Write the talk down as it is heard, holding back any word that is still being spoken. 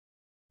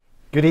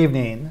Good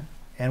evening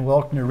and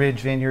welcome to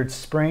Ridge Vineyards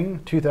Spring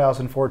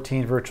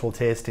 2014 virtual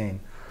tasting.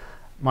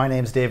 My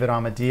name is David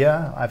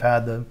Amadia. I've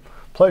had the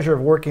pleasure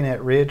of working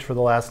at Ridge for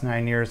the last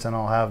 9 years, and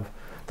I'll have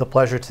the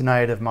pleasure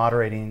tonight of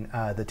moderating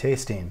the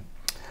tasting.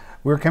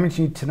 We're coming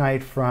to you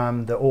tonight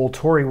from the Old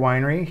Tory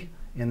Winery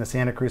in the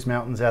Santa Cruz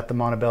Mountains at the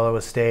Montebello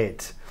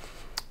Estate.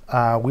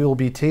 We will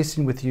be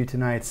tasting with you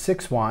tonight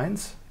 6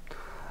 wines,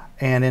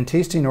 and in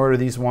tasting order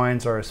these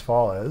wines are as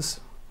follows: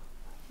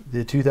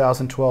 the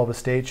 2012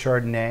 Estate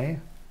Chardonnay,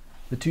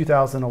 the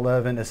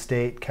 2011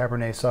 Estate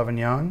Cabernet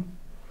Sauvignon,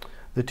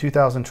 the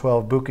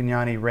 2012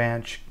 Buchignani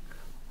Ranch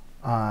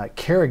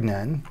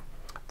Carignan,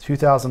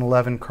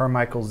 2011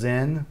 Carmichael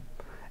Zinn,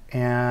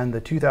 and the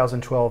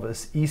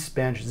 2012 East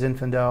Bench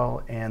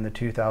Zinfandel, and the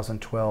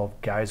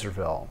 2012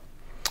 Geyserville.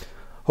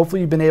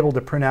 Hopefully you've been able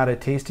to print out a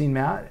tasting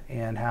mat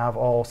and have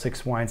all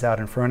 6 wines out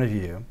in front of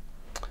you.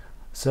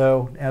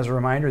 So as a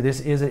reminder,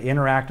 this is an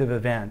interactive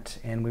event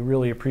and we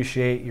really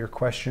appreciate your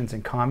questions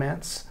and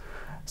comments.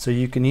 So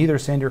you can either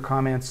send your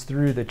comments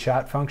through the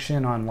chat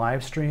function on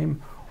live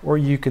stream, or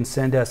you can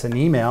send us an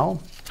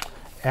email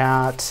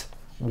at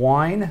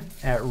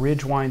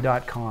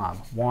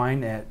wine@ridgewine.com.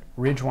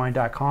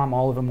 wine@ridgewine.com.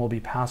 All of them will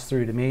be passed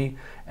through to me,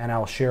 and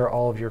I'll share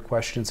all of your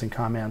questions and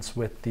comments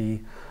with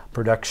the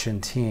production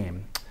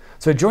team.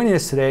 So joining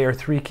us today are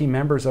 3 key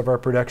members of our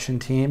production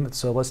team.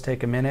 So let's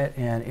take a minute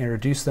and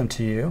introduce them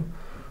to you.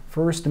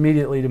 First,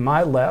 immediately to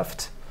my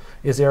left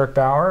is Eric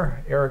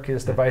Bauer. Eric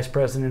is the Vice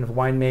President of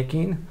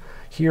Winemaking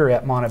here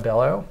at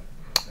Montebello.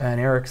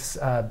 And Eric's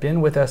been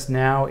with us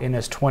now in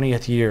his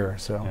 20th year.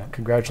 So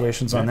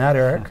congratulations on that,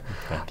 Eric.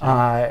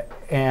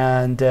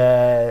 And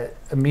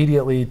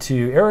immediately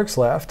to Eric's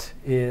left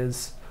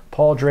is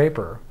Paul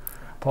Draper.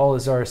 Paul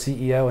is our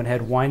CEO and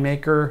head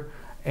winemaker,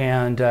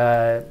 and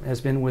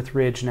has been with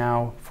Ridge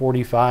now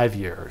 45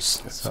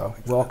 years. So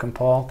welcome,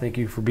 Paul. Thank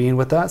you for being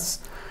with us.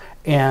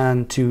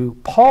 And to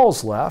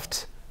Paul's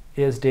left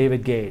is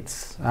David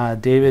Gates.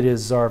 David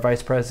is our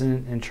Vice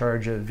President in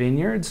charge of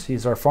vineyards.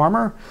 He's our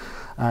farmer.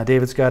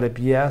 David's got a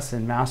BS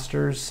and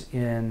Master's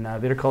in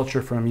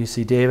viticulture from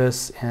UC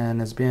Davis and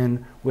has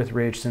been with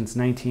Ridge since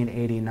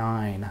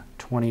 1989,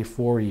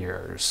 24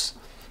 years.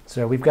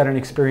 So we've got an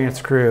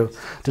experienced crew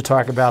to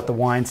talk about the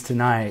wines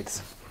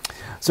tonight.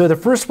 So the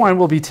first wine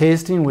we'll be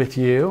tasting with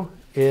you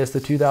is the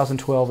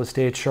 2012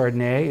 Estate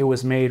Chardonnay. It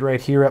was made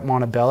right here at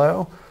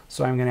Montebello.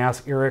 So I'm going to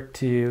ask Eric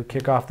to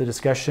kick off the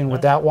discussion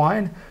with that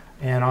wine,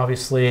 and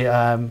obviously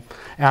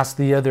ask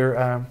the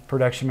other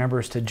production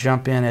members to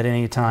jump in at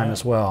any time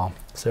as well.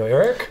 So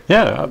Eric?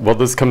 Yeah, well,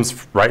 this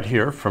comes right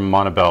here from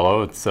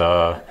Montebello. It's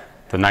the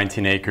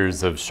 19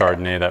 acres of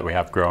Chardonnay that we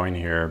have growing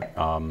here.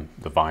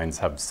 The vines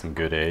have some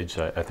good age.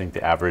 I think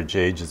the average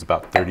age is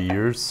about 30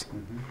 years.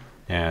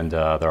 And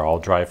they're all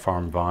dry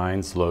farm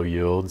vines, low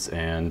yields.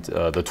 And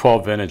the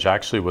 12 vintage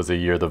actually was a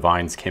year the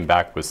vines came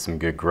back with some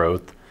good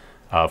growth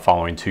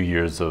following 2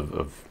 years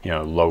of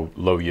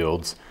low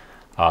yields.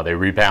 They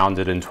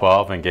rebounded in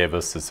 12 and gave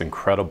us this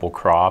incredible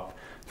crop.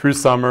 Through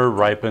summer,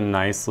 ripened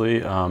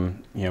nicely.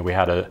 We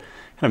had a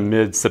kind of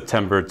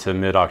mid-September to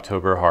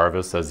mid-October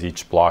harvest as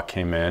each block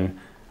came in.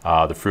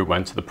 The fruit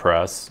went to the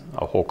press,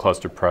 a whole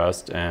cluster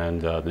pressed,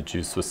 and the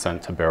juice was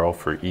sent to barrel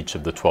for each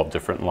of the 12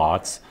 different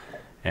lots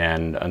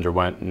and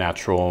underwent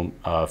natural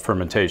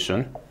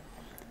fermentation,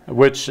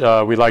 which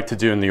we like to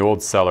do in the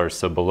old cellar,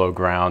 so below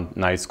ground,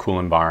 nice cool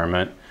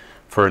environment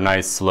for a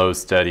nice slow,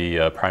 steady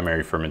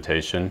primary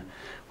fermentation,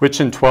 which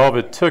in 12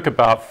 it took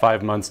about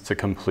 5 months to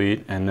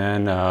complete. And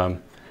then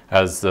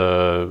as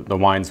the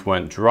wines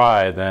went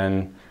dry,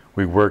 then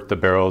we worked the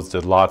barrels,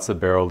 did lots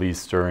of barrel leaf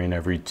stirring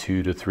every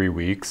 2 to 3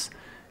 weeks,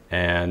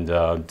 and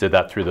did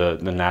that through the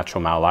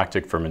natural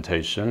malolactic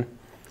fermentation,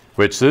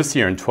 which this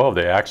year in 12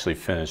 they actually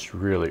finished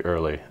really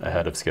early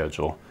ahead of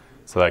schedule.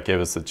 So that gave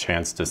us a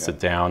chance to sit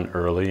down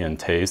early and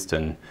taste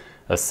and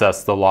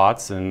assess the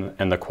lots and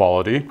the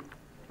quality.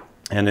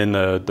 And in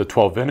the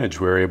 12 vintage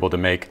we were able to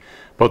make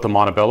both the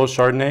Montebello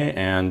Chardonnay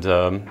and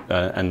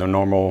the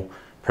normal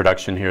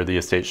production here, the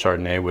Estate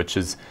Chardonnay, which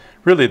is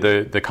really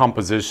the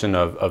composition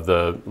of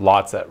the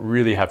lots that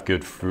really have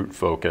good fruit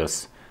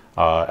focus,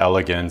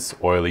 elegance,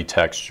 oily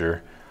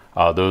texture.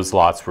 Those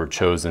lots were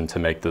chosen to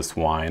make this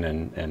wine,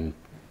 and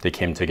they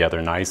came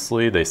together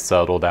nicely. They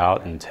settled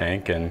out in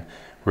tank, and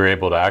we were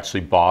able to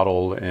actually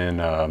bottle in,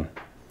 I'm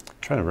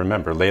trying to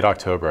remember, late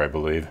October, I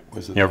believe.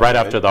 Was it right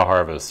after the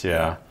harvest,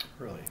 yeah.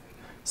 Really?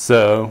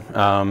 So,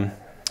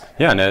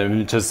 yeah,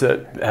 and it just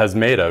has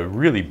made a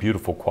really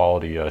beautiful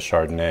quality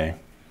Chardonnay,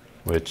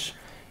 which,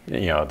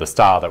 the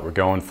style that we're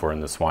going for in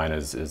this wine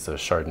is a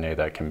Chardonnay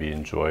that can be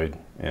enjoyed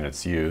in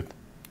its youth.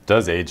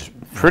 Does age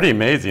pretty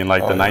amazing,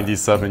 like the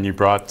 97 you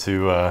brought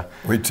to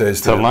we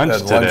tasted lunch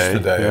at lunch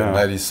today. Yeah.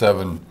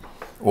 97,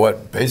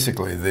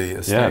 basically the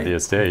Estate. Yeah, the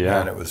Estate,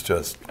 yeah. And it was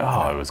just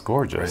it was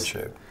gorgeous.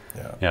 Great shape.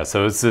 Yeah. Yeah,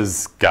 so this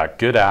has got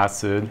good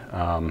acid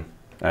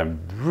and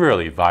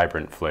really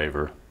vibrant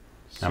flavor.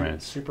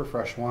 Super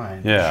fresh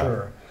wine, yeah. for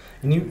sure.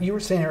 And you were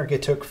saying, Eric,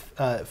 it took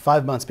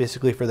 5 months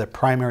basically for the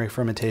primary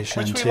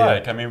fermentation. Which we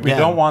like. We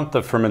don't want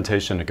the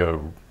fermentation to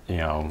go,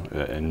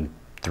 and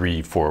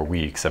 3-4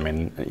 weeks. I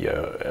mean,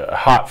 a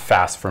hot,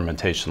 fast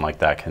fermentation like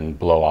that can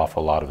blow off a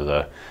lot of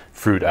the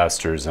fruit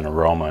esters and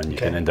aroma, and you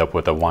can end up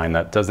with a wine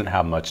that doesn't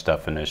have much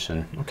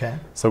definition. Okay.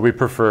 So we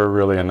prefer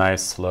really a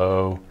nice,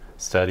 slow,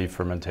 steady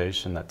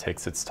fermentation that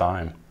takes its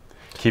time.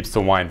 Keeps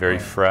the wine very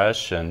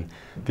fresh, and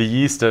the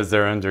yeast, as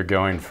they're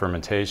undergoing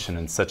fermentation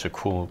in such a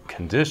cool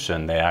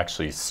condition, they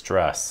actually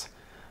stress.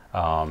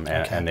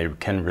 And they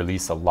can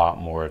release a lot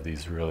more of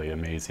these really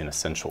amazing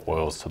essential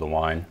oils to the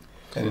wine.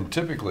 And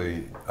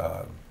typically,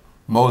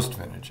 most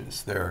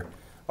vintages, there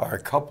are a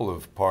couple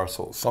of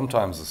parcels,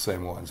 sometimes the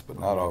same ones, but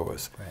not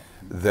always,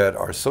 that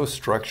are so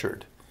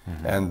structured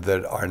and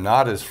that are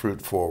not as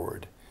fruit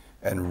forward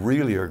and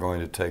really are going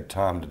to take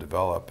time to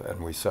develop,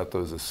 and we set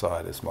those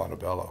aside as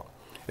Montebello.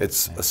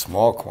 It's a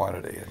small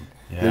quantity, and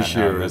this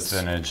year this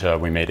vintage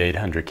we made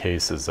 800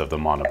 cases of the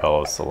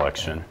Montebello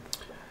selection,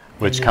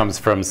 which comes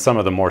from some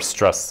of the more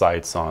stressed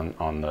sites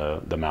on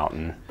the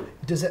mountain.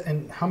 Does it,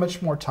 and how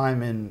much more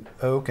time in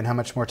oak and how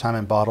much more time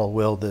in bottle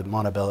will the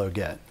Montebello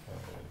get?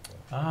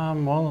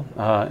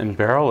 In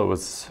barrel, it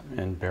was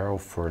in barrel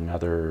for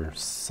another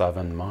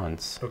 7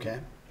 months. Okay.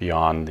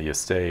 Beyond the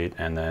estate,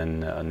 and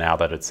then now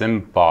that it's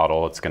in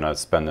bottle, it's going to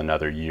spend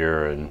another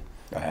year and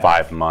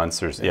 5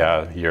 months, or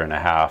a year and a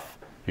half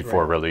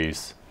before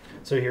release.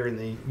 So here in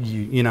the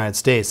United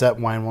States, that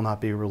wine will not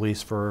be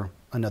released for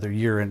another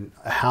year and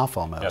a half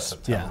almost. Yeah,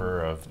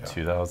 September of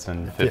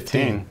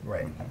 2015.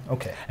 Right.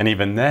 Okay. And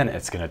even then,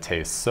 it's going to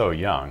taste so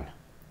young.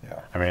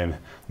 Yeah. I mean,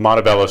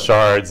 Montebello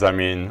Shards, I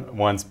mean,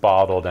 once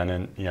bottled and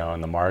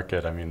in the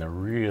market, I mean, they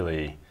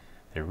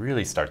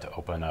really start to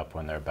open up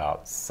when they're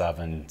about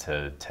 7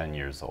 to 10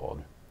 years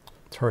old.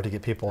 It's hard to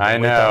get people. I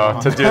know,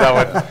 to do that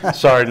with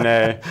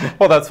Chardonnay.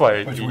 Well, that's why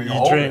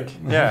you drink.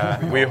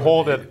 Yeah, we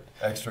hold it.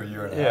 Extra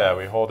year and a half. Yeah,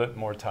 we hold it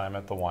more time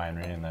at the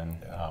winery, and then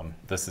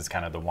this is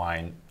kind of the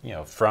wine,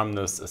 from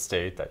this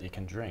estate that you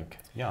can drink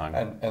young.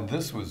 And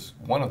this was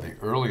one of the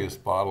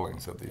earliest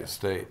bottlings of the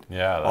estate.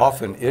 Yeah.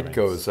 Often it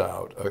goes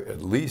out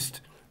at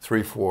least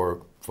 3,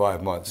 4,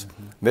 5 months,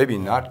 maybe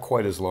not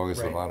quite as long as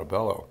the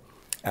Montebello,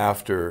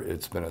 after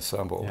it's been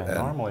assembled. Yeah, and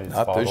normally it's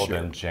not this bottled year.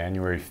 in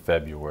January,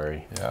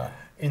 February. Yeah.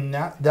 And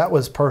that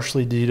was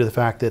partially due to the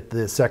fact that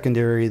the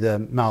secondary,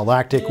 the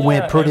malolactic,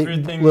 went pretty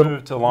everything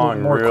moved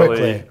along more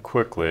really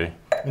quickly.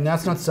 And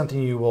that's not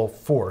something you will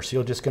force.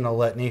 You're just going to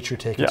let nature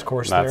take its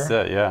course that's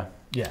there. it, yeah.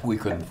 Yeah. We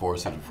couldn't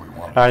force it if we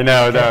wanted. I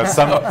know, no.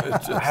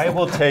 I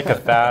will take a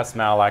fast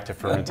malolactic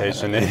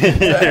fermentation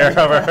year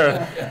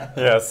over.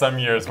 Yeah, some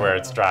years where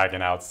it's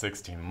dragging out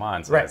 16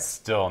 months and it's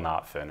still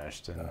not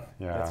finished. And,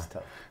 That's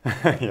tough.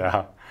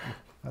 yeah.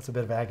 That's a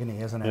bit of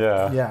agony, isn't it?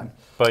 Yeah. Yeah.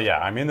 But yeah,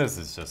 I mean, this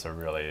is just a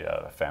really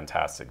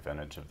fantastic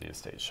vintage of the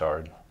Estate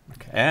Chard.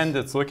 Okay. And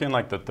it's looking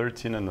like the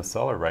 13 in the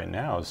cellar right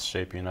now is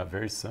shaping up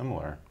very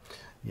similar.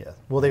 Yeah.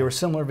 Well, they were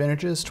similar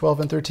vintages, 12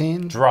 and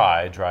 13?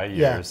 Dry years,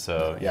 Yeah.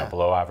 so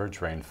below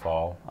average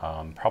rainfall.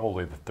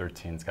 Probably the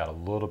 13's got a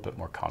little bit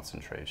more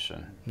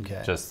concentration.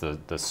 Okay. Just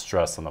the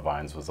stress on the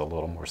vines was a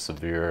little more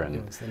severe,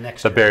 and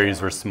the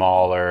berries were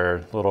smaller,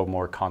 a little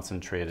more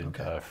concentrated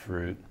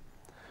fruit,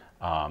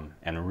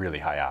 and really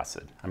high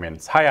acid. I mean,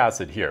 it's high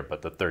acid here,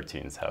 but the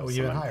 13s have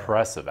some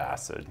impressive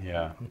acid.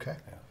 Yeah. Okay.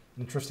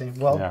 Interesting.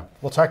 Well,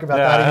 we'll talk about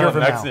that a year from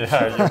now.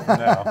 Yeah, a year from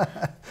now.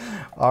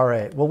 All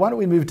right. Well, why don't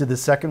we move to the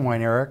second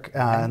wine, Eric?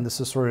 And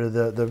this is sort of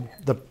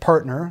the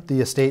partner,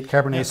 the Estate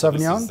Cabernet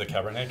Sauvignon. This is the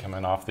Cabernet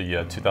coming off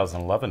the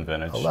 2011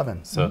 vintage.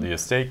 11. So the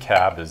Estate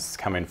Cab is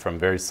coming from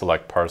very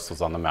select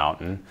parcels on the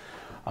mountain.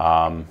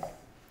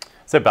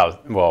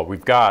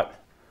 We've got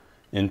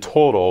in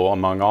total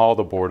among all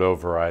the Bordeaux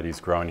varieties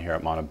grown here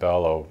at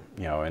Montebello,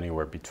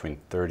 anywhere between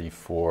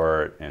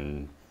 34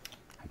 and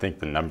I think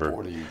the number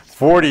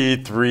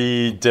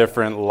 43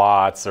 different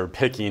lots or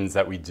pickings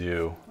that we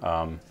do.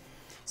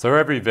 So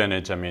every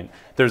vintage, I mean,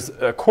 there's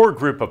a core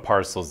group of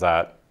parcels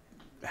that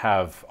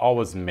have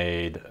always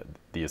made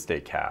the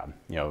Estate Cab,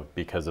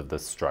 because of the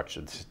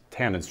structure, the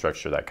tannin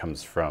structure that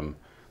comes from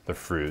the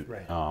fruit,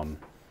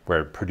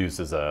 where it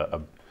produces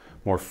a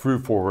more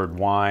fruit-forward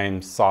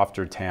wine,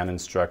 softer tannin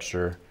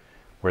structure,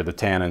 where the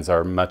tannins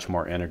are much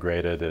more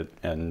integrated.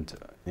 And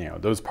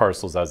those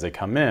parcels, as they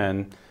come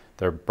in,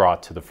 they're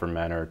brought to the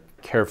fermenter,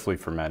 carefully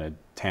fermented.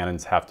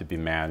 Tannins have to be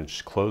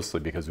managed closely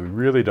because we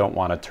really don't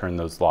want to turn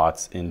those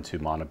lots into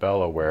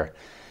Montebello where,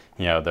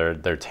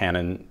 their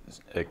tannin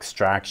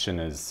extraction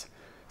is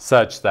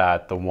such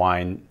that the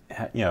wine,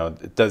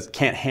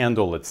 can't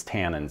handle its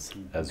tannins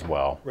as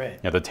well.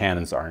 Right. The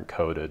tannins aren't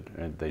coated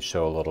and they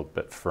show a little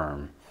bit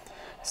firm.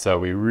 So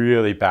we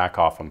really back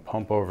off on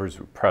pump overs,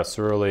 we press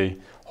early,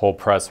 whole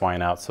press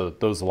wine out so that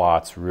those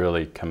lots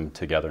really come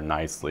together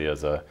nicely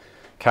as a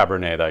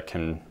Cabernet that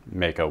can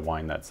make a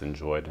wine that's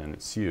enjoyed in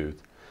its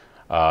youth.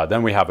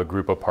 Then we have a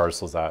group of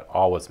parcels that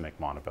always make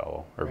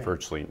Montebello, or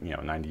virtually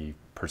 90%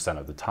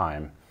 of the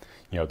time.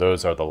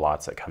 Those are the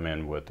lots that come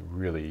in with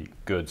really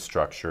good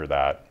structure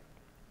that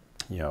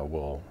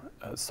will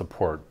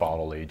support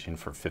bottle aging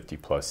for 50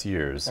 plus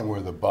years. And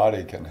where the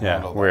body can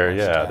handle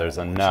there's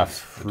enough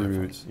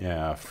fruit,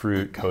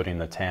 fruit coating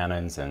the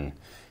tannins, and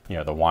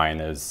the wine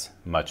is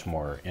much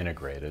more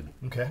integrated.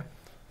 Okay.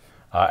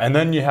 And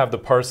then you have the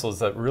parcels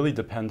that really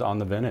depend on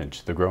the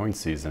vintage, the growing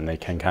season. They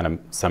can kind of,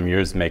 some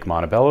years make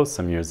Montebello,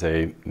 some years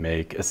they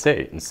make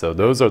Estate. And so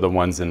those are the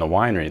ones in the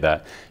winery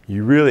that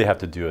you really have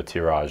to do a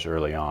tirage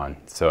early on.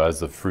 So as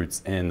the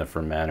fruit's in the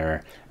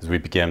fermenter, as we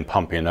begin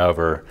pumping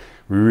over,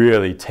 we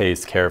really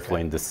taste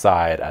carefully and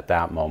decide at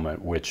that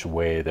moment which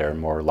way they're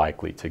more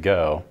likely to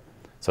go.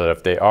 So that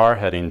if they are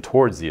heading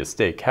towards the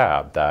Estate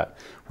cab, that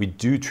we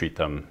do treat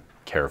them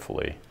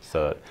carefully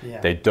so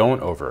that they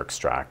don't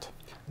over-extract.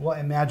 Well,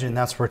 imagine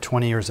that's where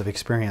 20 years of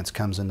experience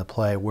comes into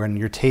play when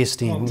you're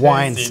tasting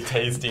wines.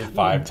 Tasting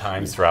 5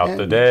 times throughout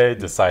the day,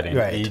 deciding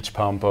each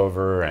pump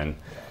over. And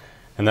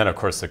then, of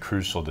course, the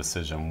crucial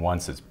decision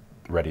once it's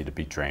ready to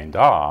be drained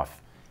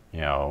off,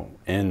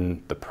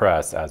 in the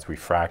press as we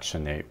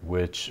fractionate,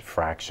 which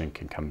fraction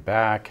can come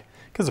back.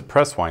 Because a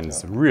press wine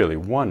is a really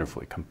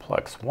wonderfully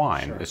complex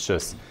wine. Sure. It's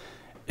just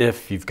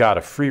if you've got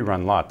a free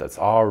run lot that's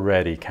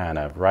already kind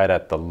of right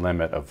at the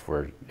limit of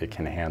where it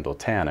can handle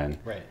tannin.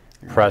 Right.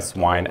 Pressed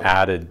wine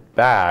added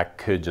back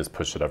could just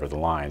push it over the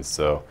line.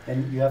 So,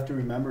 and you have to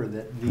remember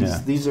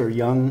that these are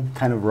young,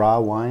 kind of raw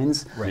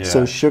wines. Right.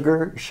 So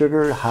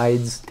sugar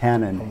hides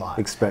tannin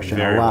expression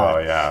Very a lot.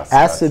 well, yeah. So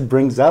acid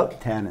brings out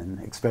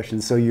tannin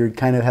expression. So you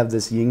kind of have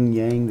this yin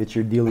yang that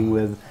you're dealing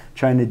with,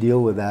 trying to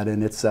deal with that,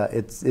 and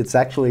it's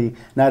actually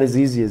not as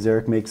easy as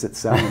Eric makes it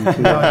sound.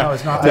 No,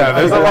 it's not. Yeah,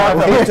 there's a lot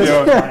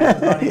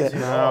that we do.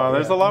 No,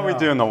 there's a lot we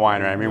do in the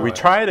winery. I mean, we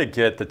try to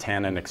get the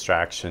tannin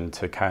extraction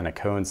to kind of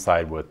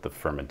coincide with the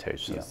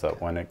fermentation, so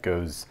when it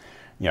goes,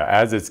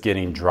 as it's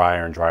getting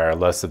drier and drier,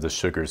 less of the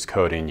sugar's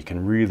coating, you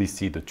can really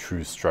see the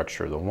true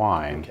structure of the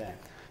wine. Okay.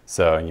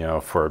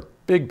 So, for a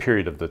big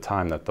period of the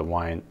time that the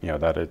wine,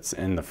 that it's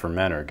in the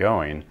fermenter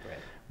going,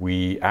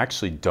 we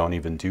actually don't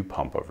even do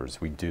pump overs.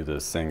 We do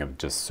this thing of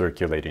just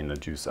circulating the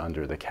juice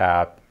under the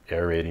cap,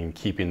 aerating,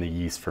 keeping the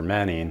yeast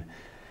fermenting.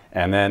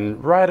 And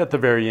then right at the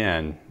very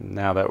end,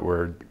 now that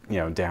we're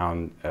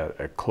down at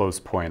a close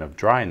point of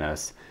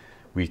dryness,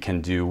 we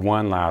can do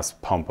one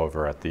last pump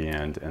over at the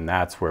end, and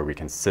that's where we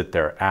can sit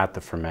there at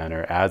the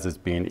fermenter as it's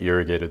being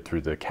irrigated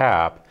through the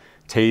cap,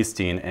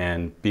 tasting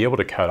and be able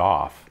to cut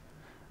off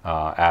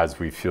as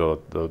we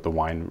feel the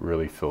wine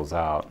really fills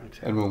out.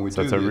 And when we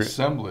do the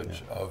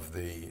assemblage of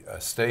the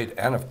Estate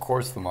and of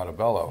course the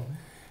Montebello,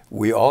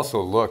 we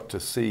also look to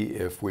see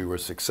if we were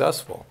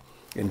successful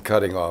in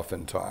cutting off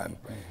in time.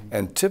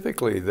 And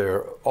typically there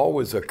are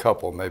always a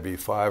couple, maybe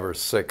 5 or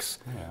 6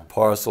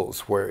 parcels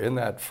where in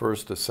that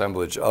first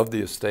assemblage of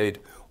the Estate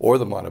or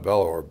the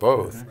Montebello or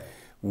both,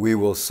 we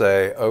will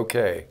say,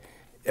 okay,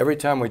 every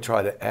time we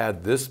try to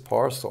add this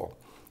parcel,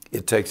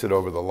 it takes it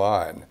over the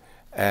line.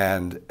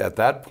 And at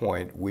that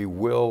point, we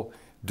will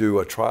do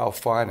a trial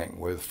fining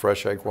with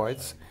fresh egg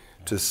whites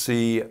to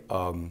see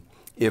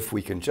if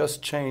we can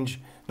just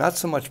change, not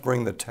so much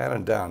bring the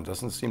tannin down,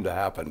 doesn't seem to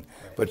happen,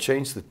 but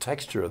change the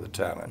texture of the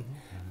tannin.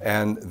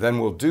 And then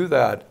we'll do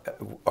that,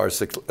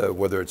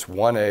 whether it's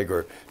one egg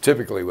or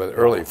typically with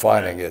early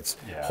fining, it's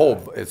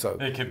whole.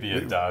 It could be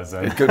a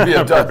dozen. It could be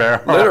a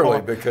dozen,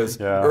 literally, because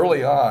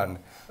early on,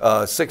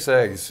 6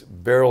 eggs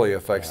barely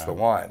affects the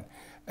wine.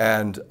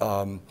 And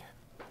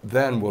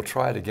then we'll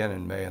try it again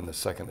in May in the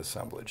second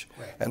assemblage.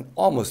 And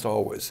almost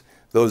always,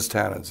 those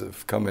tannins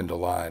have come into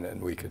line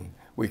and we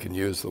can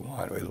use the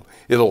wine.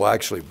 It'll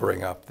actually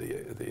bring up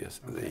the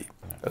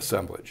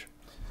assemblage.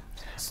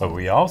 But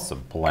we also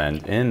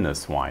blend in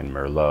this wine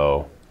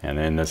Merlot, and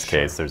in this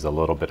case there's a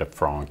little bit of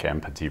Franc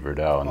and Petit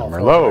Verdot, and the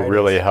Merlot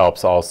really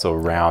helps also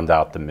round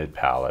out the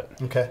mid-palate.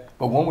 Okay.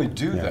 But when we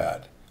do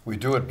that, we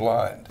do it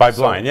blind. By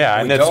blind,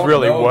 and it's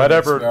really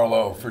whatever. It's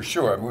Merlot for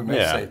sure. We may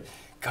say,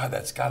 God,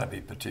 that's got to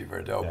be Petit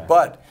Verdot,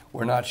 but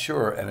we're not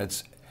sure,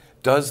 and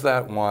does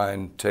that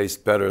wine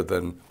taste better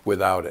than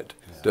without it?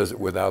 Does it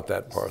without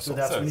that parcel? So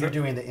that's when you're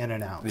doing the in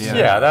and out.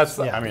 That's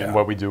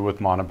what we do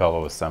with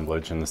Montebello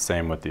assemblage, and the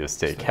same with the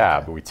Estate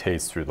cab. We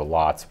taste through the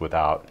lots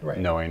without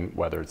knowing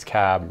whether it's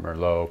Cab,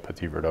 Merlot,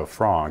 Petit Verdot,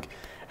 Franc.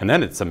 And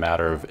then it's a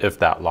matter of if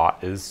that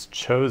lot is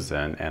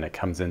chosen and it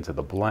comes into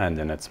the blend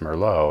and it's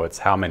Merlot, it's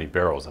how many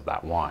barrels of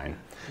that wine.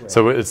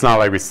 So it's not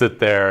like we sit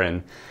there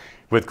and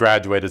with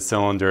graduated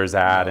cylinders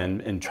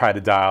and try to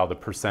dial the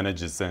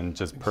percentages in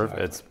just perfect.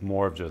 It's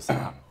more of just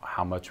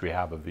how much we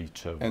have of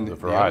each of the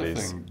varieties.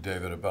 The other thing,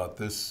 David, about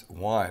this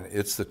wine,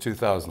 it's the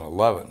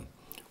 2011,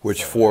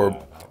 which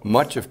for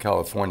much of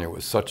California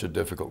was such a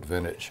difficult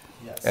vintage.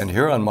 And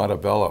here on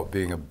Montebello,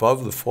 being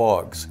above the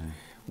fogs,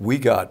 we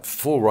got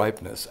full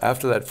ripeness.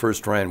 After that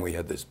first rain, we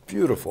had this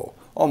beautiful,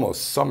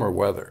 almost summer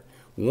weather,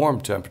 warm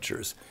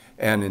temperatures,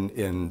 and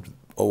in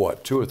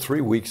 2 or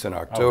 3 weeks in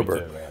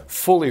October,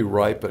 fully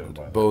ripened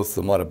both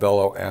the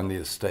Montebello and the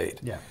Estate,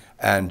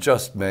 and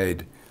just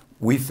made,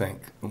 we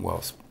think,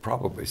 well,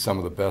 probably some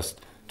of the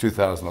best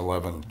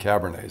 2011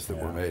 Cabernets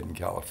that were made in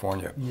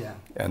California.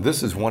 And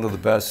this is one of the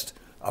best,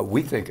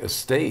 we think,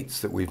 Estates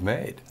that we've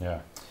made.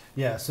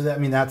 Yeah, so that, I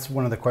mean, that's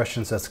one of the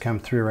questions that's come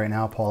through right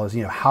now, Paul, is,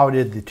 how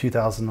did the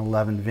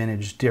 2011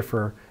 vintage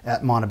differ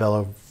at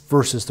Montebello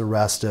versus the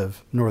rest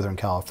of Northern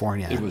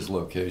California? It was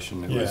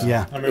location. It was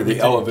Yeah. I mean,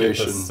 the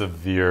elevation. as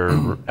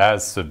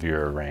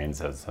severe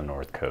rains as the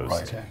North Coast.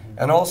 Right. Okay.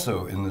 And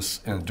also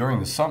during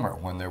the summer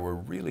when there were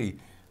really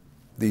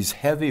these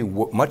heavy,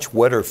 much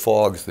wetter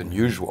fogs than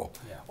usual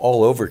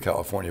all over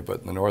California,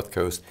 but in the North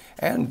Coast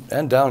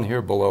and down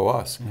here below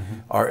us,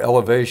 our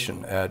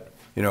elevation at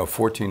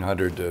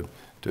 1,400 to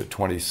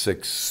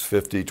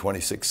 2,650,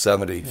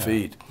 2,670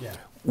 feet. Yeah.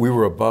 We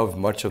were above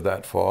much of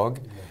that fog,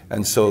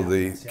 and so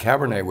the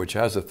Cabernet, which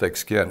has a thick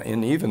skin,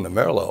 and even the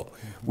Merlot,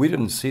 we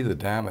didn't see the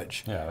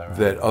damage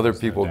that other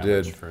people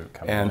did.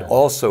 And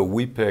also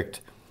we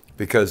picked,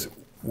 because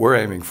we're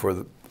aiming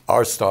for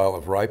our style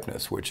of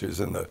ripeness, which is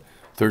in the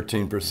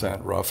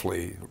 13%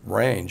 roughly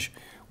range,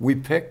 we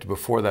picked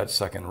before that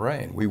second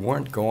rain. We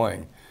weren't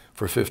going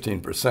for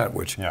 15%,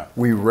 which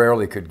we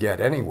rarely could get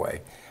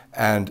anyway.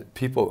 And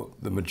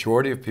the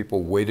majority of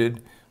people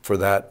waited for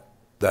that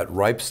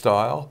ripe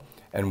style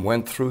and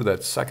went through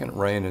that second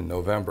rain in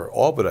November,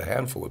 all but a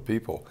handful of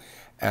people,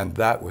 and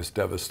that was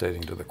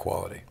devastating to the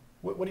quality.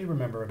 What do you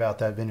remember about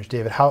that vintage,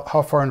 David?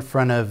 How far in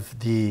front of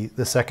the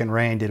second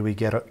rain did we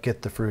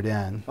get the fruit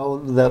in? Oh,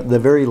 the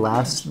very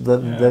last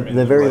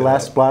the very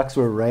last blocks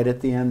were right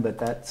at the end, but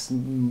that's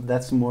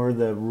more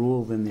the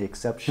rule than the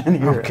exception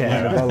here at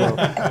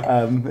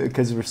Montebello,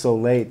 because we're so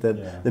late.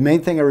 The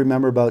main thing I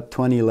remember about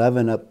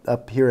 2011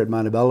 up here at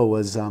Montebello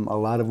was a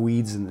lot of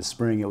weeds in the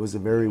spring. It was a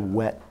very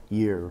wet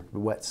year, a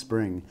wet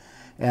spring.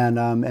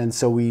 And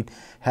so we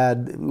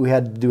had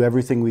to do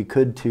everything we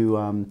could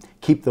to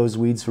keep those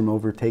weeds from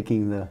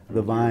overtaking the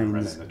vines.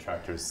 Running the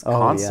tractors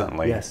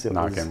constantly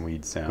knocking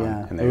weeds down.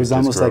 Yeah, and it was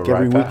almost like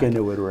every weekend back.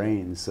 it would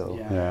rain. So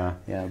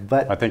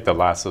but I think the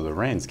last of the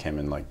rains came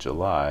in like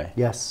July.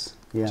 Yes.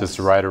 Yes. Just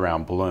right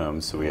around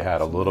bloom, so we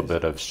had a little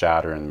bit of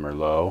shatter in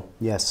Merlot.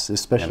 Yes,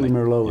 especially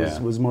Merlot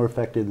was more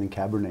affected than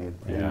Cabernet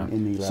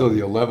in the 11. So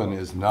the 11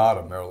 is not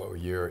a Merlot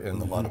year in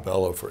the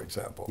Montebello, for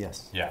example.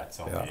 Yes. Yeah, it's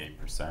only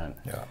 8%.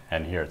 Yeah.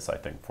 And here it's, I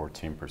think,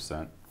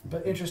 14%.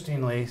 But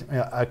interestingly,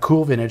 a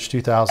cool vintage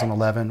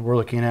 2011, we're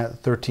looking at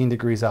 13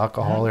 degrees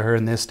alcohol here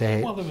in this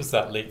state. Well, there was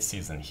that late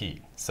season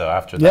heat. So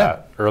after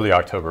that early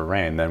October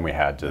rain, then we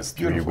had just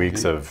 3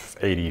 weeks of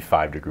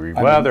 85-degree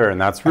weather,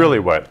 and that's really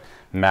what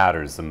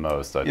matters the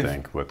most, I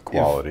think, with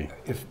quality.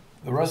 If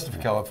the rest of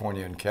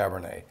California and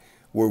Cabernet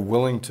were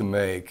willing to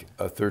make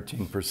a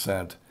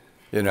 13%,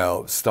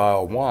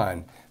 style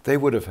wine, they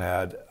would have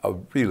had a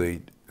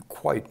really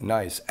quite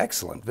nice,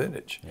 excellent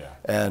vintage. Yeah.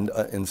 And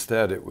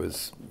instead, it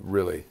was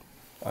really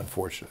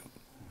unfortunate.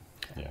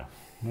 Yeah.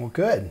 Well,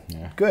 good.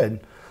 Yeah.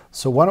 Good.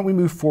 So why don't we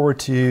move forward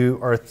to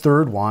our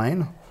third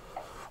wine,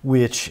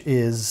 which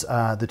is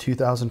the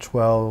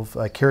 2012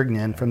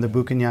 Carignan from the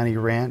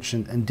Buchignani Ranch.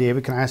 And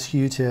David, can I ask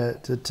you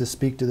to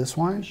speak to this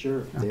wine?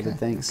 Sure, David,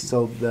 thanks.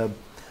 So the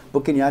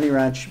Buchignani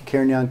Ranch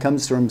Carignan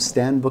comes from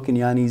Stan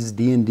Buchignani's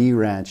D&D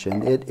Ranch,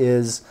 and it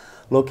is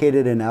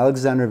located in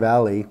Alexander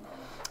Valley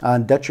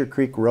on Dutcher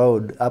Creek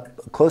Road, up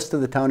close to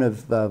the town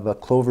of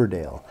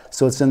Cloverdale.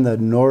 So it's in the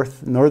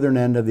northern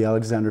end of the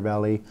Alexander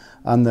Valley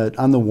on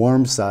the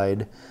warm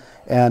side.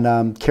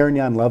 And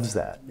Carignan loves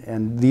that.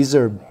 And these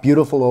are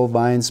beautiful old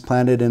vines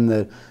planted in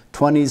the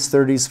 20s,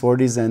 30s,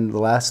 40s, and the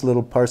last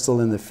little parcel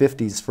in the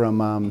 50s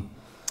from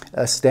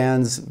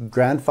Stan's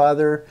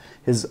grandfather,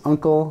 his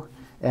uncle,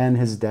 and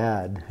his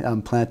dad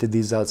planted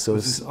these out. So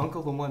was his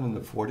uncle the one in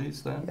the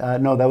 40s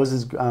then? No, that was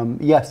his.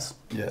 Yes.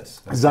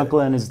 Yes. His uncle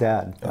and his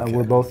dad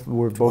were both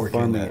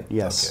farming it.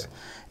 Yes. Okay.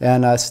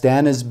 And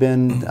Stan has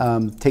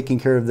been taking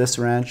care of this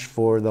ranch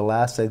for the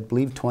last, I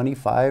believe,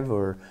 25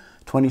 or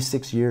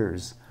 26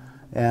 years.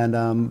 And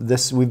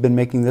we've been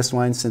making this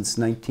wine since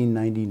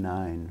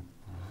 1999,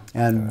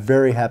 and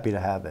very happy to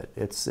have it.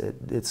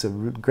 It's a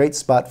great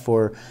spot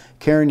for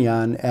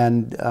Carignan,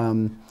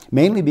 and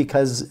mainly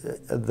because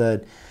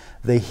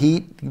the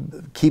heat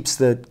keeps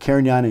the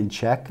Carignan in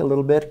check a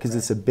little bit because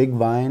it's a big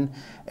vine,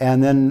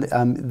 and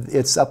then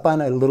it's up on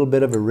a little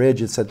bit of a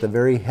ridge. It's at the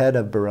very head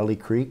of Borelli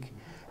Creek.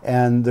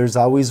 And there's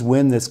always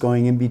wind that's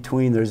going in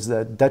between. There's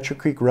the Dutcher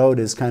Creek Road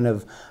is kind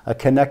of a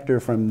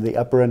connector from the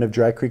upper end of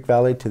Dry Creek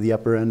Valley to the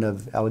upper end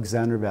of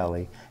Alexander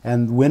Valley.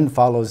 And wind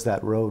follows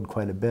that road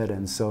quite a bit.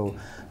 And so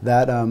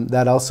that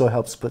also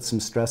helps put some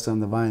stress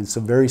on the vines.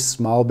 So very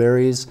small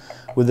berries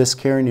with this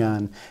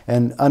Carignan.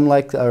 And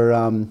unlike our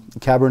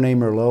Cabernet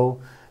Merlot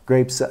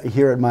grapes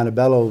here at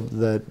Montebello,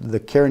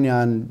 the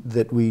Carignan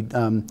that we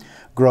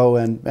grow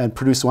and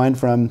produce wine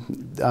from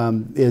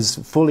is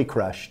fully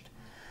crushed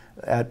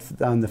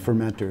on the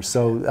fermenter,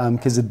 so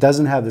because it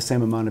doesn't have the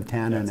same amount of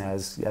tannin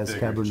as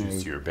Cabernet.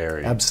 Juicier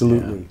berry.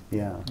 Absolutely,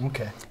 yeah.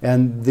 Okay.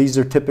 And these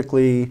are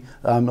typically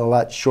a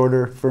lot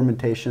shorter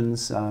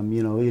fermentations,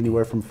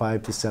 anywhere from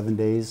 5 to 7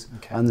 days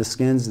on the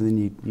skins, and then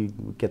you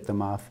get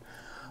them off.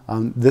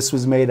 This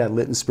was made at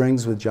Lytton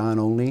Springs with John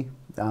Only,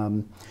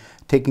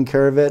 taking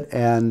care of it,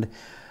 and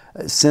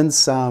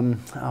since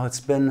it's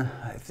been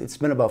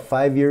about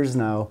 5 years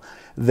now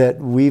that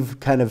we've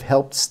kind of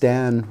helped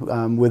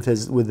Stan with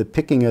the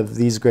picking of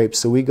these grapes.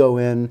 So we go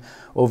in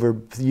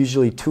over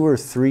usually 2 or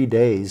 3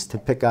 days to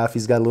pick off.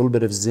 He's got a little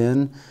bit of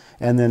Zin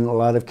and then a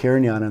lot of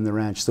Carignan on the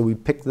ranch. So we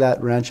picked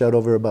that ranch out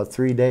over about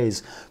 3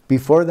 days.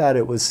 Before that,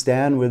 it was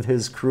Stan with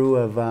his crew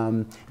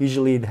of,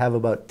 usually he'd have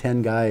about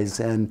 10 guys,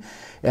 and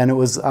it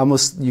was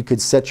almost, you could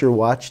set your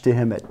watch to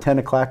him at 10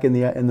 o'clock in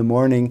the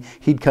morning.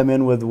 He'd come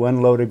in with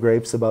 1 load of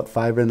grapes, about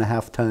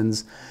 5.5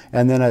 tons,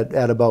 and then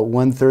at about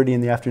 1:30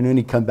 in the afternoon,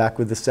 he'd come back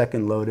with the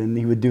second load, and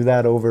he would do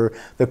that over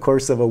the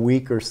course of a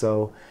week or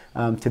so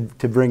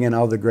to bring in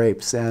all the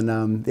grapes.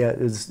 And yeah,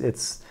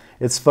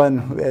 it's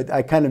fun.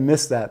 I kind of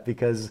miss that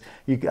because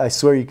I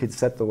swear you could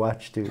set the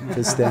watch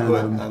to Stan.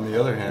 But on the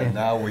other hand,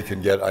 now we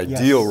can get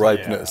ideal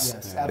ripeness.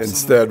 Yes,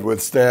 Instead,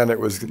 with Stan, it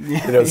was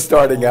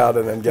starting out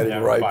and then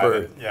getting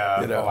riper.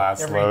 The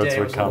last Every loads day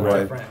would was a come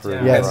little right.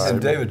 different, Yes. And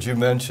David, you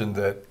mentioned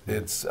that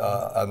it's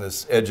on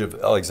this edge of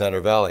Alexander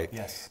Valley.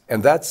 Yes.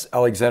 And that's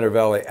Alexander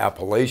Valley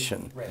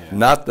appellation,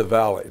 not the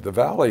valley. The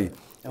valley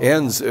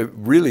ends,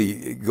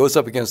 it goes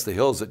up against the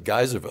hills at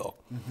Geyserville.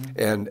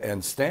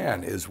 And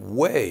Stan is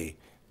way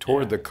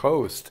toward the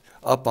coast,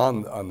 up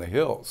on the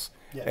hills.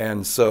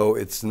 And so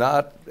it's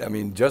not, I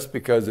mean, just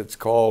because it's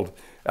called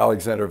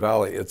Alexander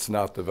Valley, it's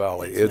not the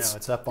valley.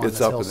 It's up on in the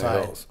the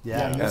hillside. hills.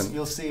 Yeah,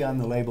 you'll see on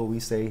the label we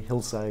say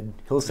hillside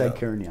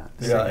Carignan.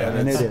 Yeah,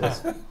 and it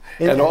is.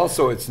 And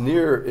also it's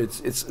near,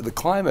 it's the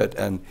climate,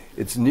 and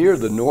it's near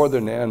the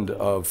northern end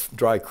of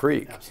Dry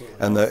Creek.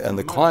 And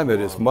the climate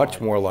is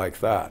much more like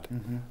that.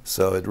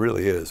 So it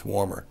really is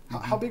warmer.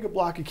 How big a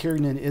block of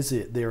Carignan is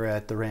it there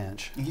at the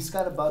ranch? He's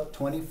got about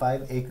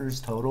 25 acres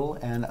total,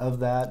 and of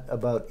that,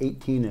 about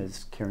 18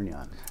 is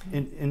Carignan.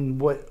 And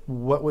what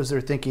was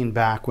their thinking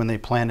back when they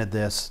planted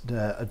this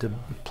to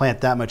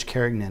plant that much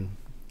Carignan?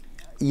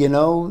 You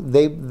know,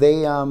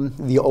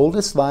 the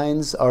oldest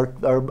vines are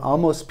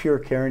almost pure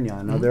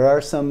Carignan. Now there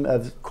are some,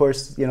 of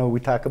course, you know,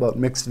 we talk about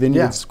mixed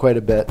vineyards quite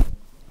a bit,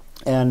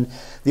 and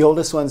the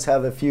oldest ones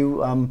have a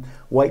few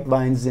white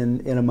vines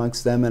in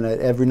amongst them, and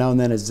every now and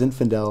then a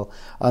Zinfandel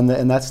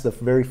and that's the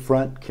very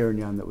front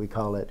Carignan that we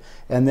call it.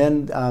 And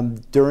then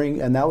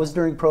that was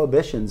during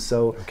Prohibition,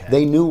 so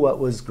they knew what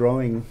was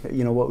growing,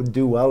 you know, what would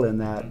do well in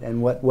that,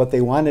 and what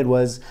they wanted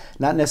was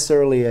not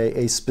necessarily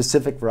a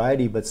specific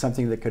variety, but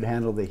something that could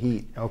handle the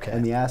heat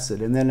and the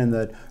acid. And then in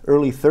the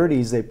early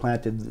 30s, they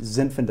planted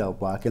Zinfandel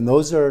block, and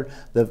those are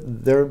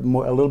they're a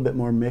little bit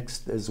more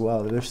mixed as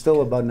well. They're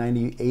still about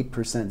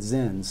 98%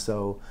 Zin,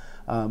 so.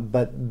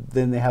 But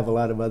then they have a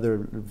lot of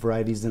other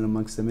varieties in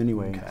amongst them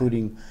anyway,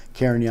 including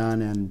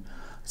Carignan and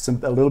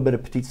a little bit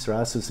of Petite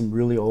Sirah, so some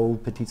really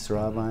old Petite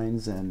Sirah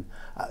vines. And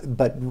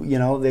but you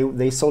know,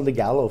 they sold to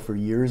Gallo for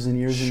years and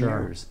years and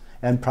years.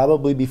 And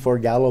probably before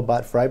Gallo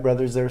bought Fry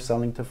Brothers, they were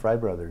selling to Fry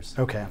Brothers.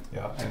 Yeah,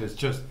 and it's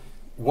just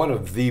one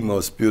of the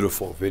most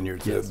beautiful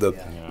vineyards. The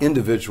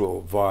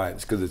individual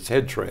vines, because it's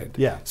head trained.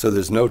 So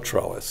there's no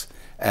trellis,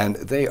 and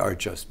they are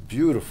just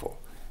beautiful.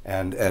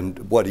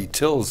 And what he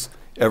tills.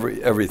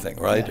 Everything,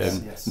 right?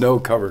 No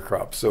cover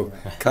crops. So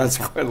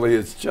consequently,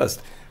 it's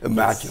just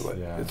immaculate.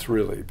 It's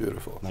really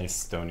beautiful. Nice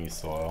stony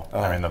soil.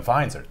 I mean, the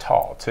vines are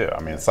tall too.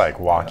 I mean, it's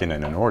like walking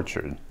in an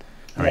orchard.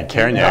 I mean,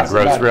 Carignan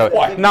grows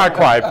really, not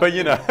quite, but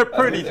you know,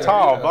 pretty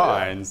tall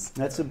vines.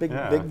 That's a big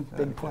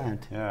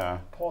plant. Yeah.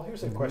 Paul,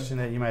 here's a question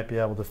that you might be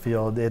able to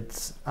field.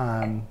 It's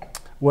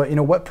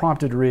what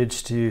prompted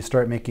Ridge to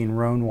start making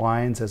Rhone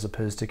wines as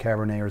opposed to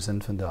Cabernet or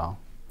Zinfandel?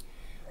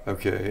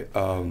 Okay.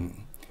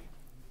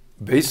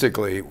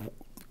 Basically,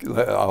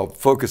 I'll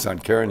focus on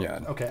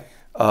Carignan.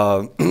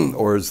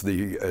 Or as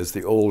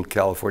the old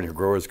California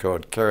growers call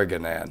it,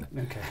 Carignan.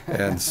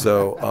 And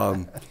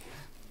so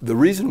the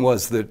reason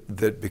was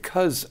that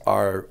because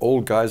our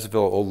old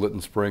Geyserville, old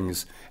Lytton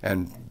Springs,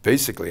 and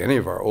basically any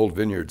of our old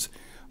vineyards,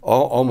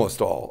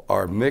 almost all,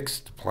 are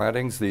mixed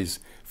plantings, these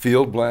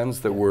field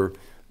blends that were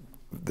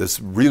this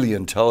really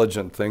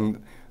intelligent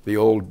thing the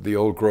old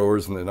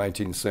growers in the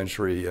 19th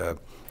century, the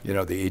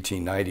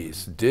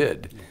 1890s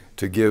did.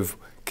 To give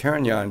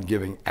Carignan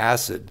giving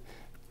acid,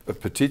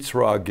 Petite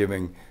Sirah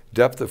giving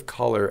depth of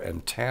color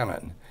and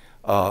tannin,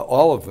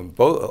 all of them,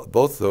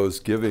 both those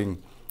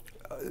giving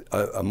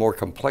a more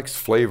complex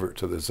flavor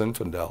to the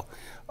Zinfandel.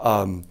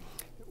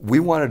 We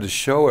wanted to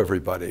show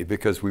everybody,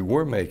 because we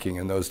were making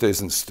in those days,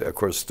 and of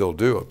course still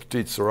do, a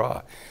Petite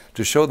Sirah,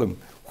 to show them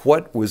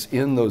what was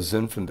in those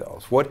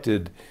Zinfandels. What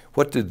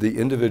did the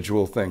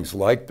individual things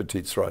like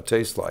Petite Sirah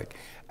taste like?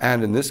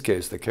 And in this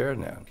case, the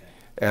Carignan.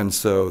 And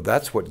so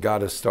that's what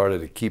got us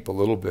started to keep a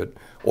little bit,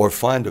 or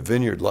find a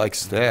vineyard like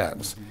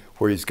Stan's,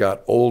 where he's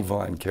got old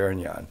vine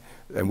Carignan,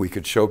 and we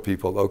could show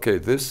people, okay,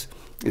 this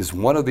is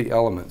one of the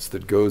elements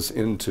that goes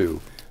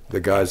into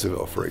the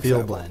Geyserville, for example.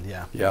 Field blend,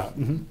 Yeah.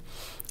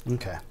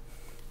 Okay.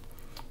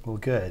 Well,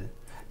 good.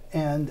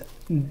 And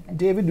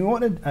David, do you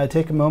want to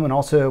take a moment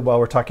also while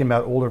we're talking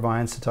about older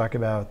vines to talk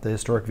about the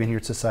Historic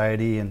Vineyard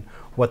Society and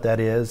what that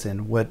is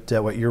and what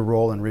your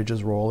role and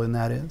Ridge's role in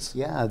that is?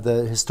 Yeah,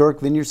 the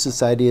Historic Vineyard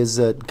Society is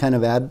a kind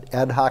of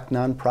ad hoc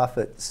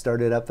nonprofit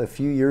started up a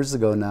few years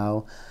ago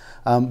now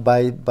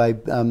by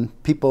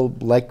people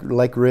like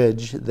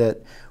Ridge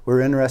that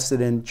were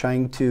interested in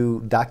trying to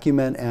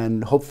document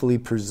and hopefully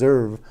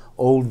preserve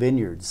old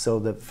vineyards. So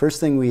the first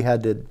thing we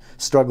had to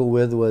struggle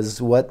with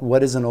was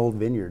what is an old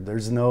vineyard?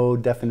 There's no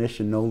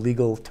definition, no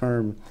legal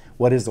term.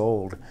 What is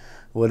old?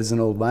 What is an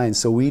old vine?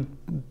 So we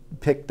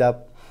picked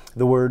up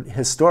the word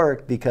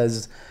historic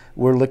because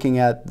we're looking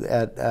at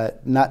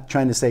not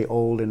trying to say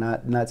old and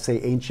not say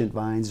ancient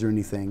vines or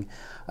anything,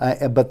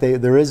 but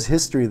there is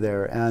history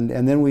there.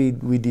 And then we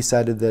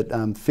decided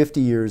that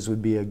 50 years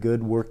would be a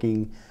good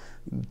working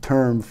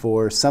term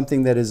for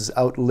something that has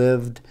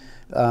outlived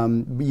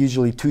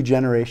usually 2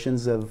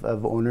 generations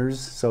of owners.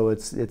 So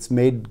it's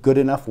made good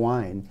enough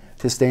wine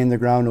to stay in the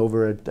ground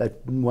over a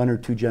 1 or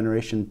 2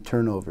 generation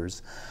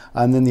turnovers.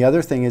 And then the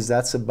other thing is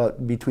that's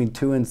about between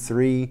 2 and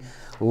 3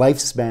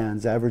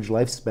 lifespans, average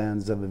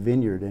lifespans of a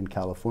vineyard in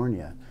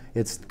California.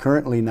 It's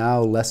currently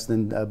now less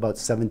than about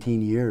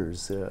 17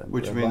 years.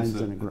 Which means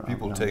that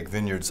people take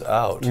vineyards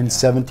out in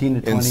 17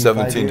 to 25 in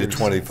 17 years. to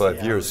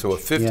 25 years. So a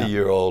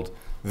 50-year-old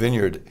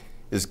vineyard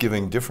is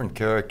giving different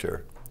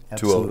character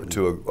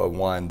to a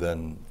wine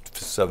than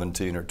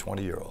 17 or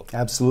 20-year-old.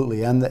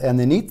 Absolutely, and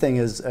the neat thing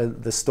is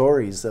the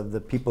stories of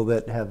the people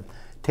that have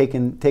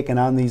taken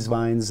on these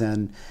vines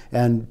and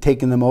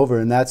taken them over,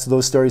 and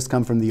those stories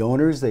come from the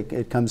owners.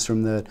 It comes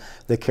from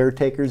the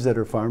caretakers that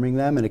are farming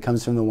them, and it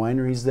comes from the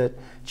wineries that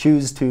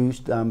choose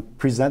to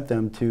present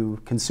them to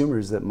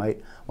consumers that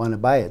might want to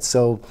buy it.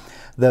 So,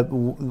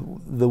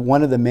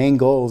 one of the main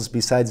goals,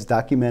 besides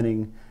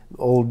documenting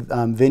old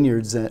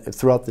vineyards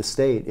throughout the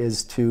state,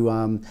 is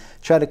to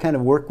try to kind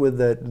of work with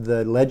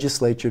the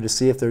legislature to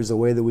see if there's a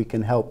way that we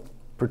can help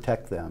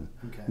protect them.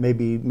 Okay.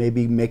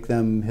 Maybe make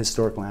them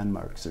historic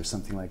landmarks or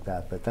something like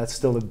that. But that's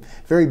still a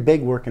very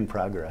big work in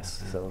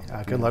progress. So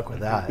good luck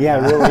with that. Yeah,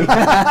 really.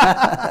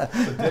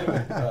 So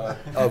David,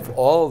 of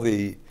all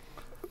the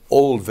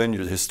old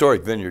vineyards,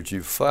 historic vineyards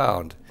you've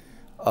found,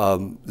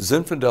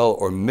 Zinfandel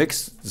or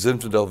mixed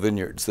Zinfandel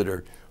vineyards that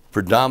are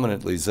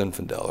predominantly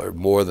Zinfandel or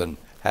more than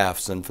half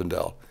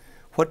Zinfandel,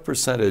 what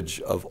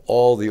percentage of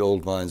all the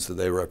old vines do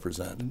they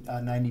represent?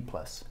 90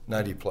 plus.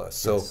 90 plus.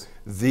 So yes.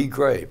 The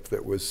grape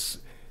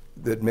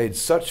that made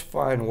such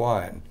fine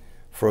wine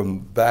from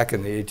back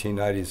in the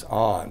 1890s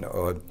on,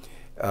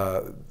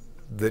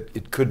 that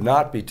it could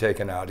not be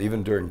taken out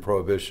even during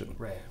Prohibition,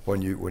 right,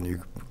 when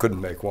you couldn't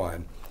make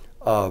wine.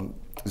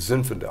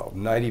 Zinfandel,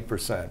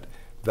 90%.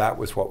 That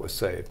was what was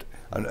saved.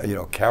 And,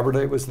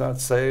 Cabernet was not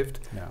saved.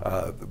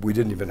 No. We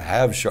didn't even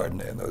have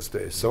Chardonnay in those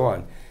days. So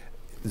on.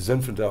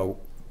 Zinfandel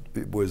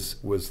was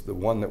the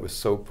one that was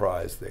so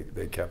prized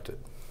they kept it.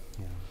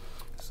 Yeah.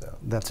 So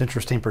that's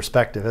interesting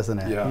perspective, isn't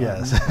it? Yeah.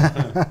 Yes.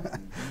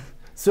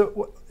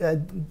 So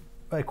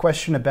a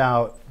question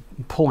about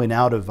pulling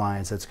out of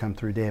vines that's come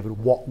through, David.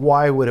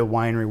 Why would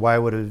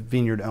a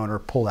vineyard owner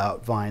pull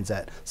out vines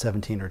at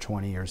 17 or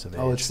 20 years of age?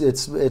 Oh,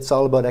 it's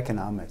all about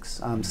economics.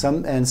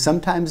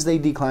 Sometimes they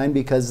decline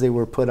because they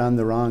were put on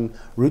the wrong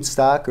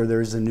rootstock, or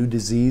there's a new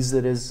disease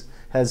that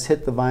has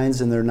hit the vines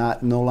and they're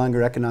no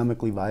longer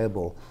economically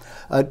viable.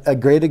 A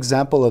great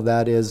example of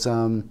that is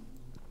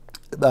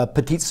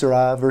Petit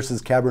Syrah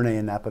versus Cabernet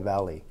in Napa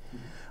Valley.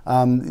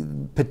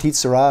 Petit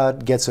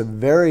Syrah gets a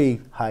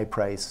very high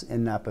price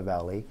in Napa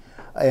Valley,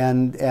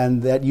 and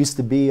that used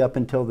to be, up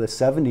until the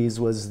 70s,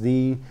 was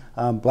the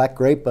black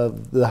grape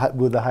with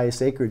the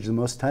highest acreage, the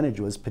most tonnage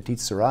was Petit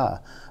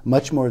Syrah,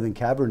 much more than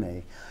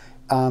Cabernet.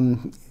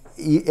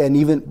 And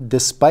even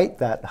despite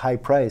that high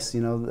price,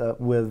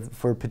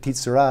 for Petit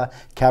Syrah,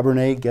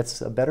 Cabernet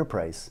gets a better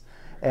price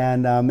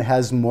and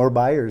has more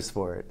buyers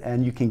for it.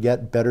 And you can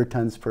get better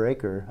tons per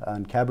acre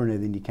on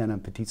Cabernet than you can on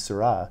Petit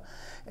Syrah.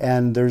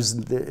 And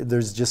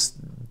there's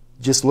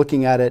just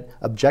looking at it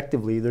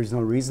objectively, there's no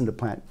reason to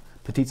plant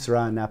Petit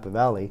Syrah in Napa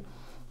Valley,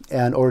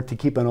 or to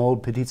keep an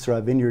old Petit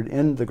Syrah vineyard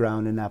in the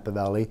ground in Napa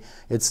Valley.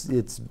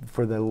 It's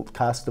for the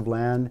cost of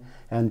land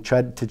and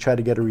try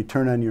to get a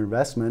return on your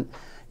investment.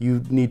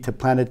 You need to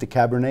plant it to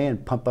Cabernet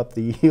and pump up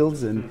the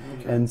yields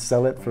and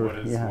sell it for. What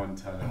is 1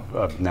 ton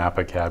of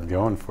Napa Cab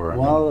going for?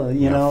 Well, I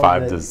mean,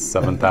 5,000 to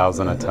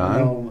 7,000 a ton.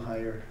 No,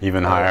 higher.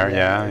 Even higher,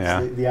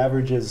 yeah. The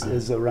average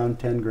is around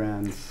 10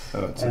 grand.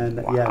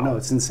 Wow.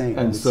 It's insane.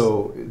 And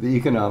so the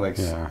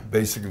economics,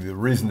 basically the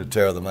reason to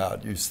tear them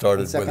out, you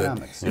started with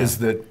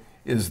it,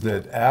 is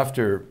that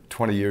after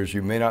 20 years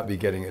you may not be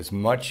getting as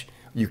much,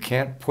 you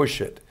can't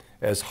push it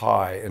as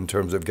high in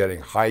terms of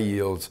getting high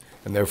yields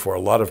and therefore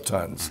a lot of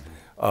tons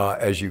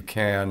as you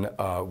can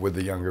with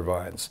the younger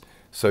vines.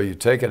 So you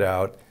take it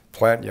out,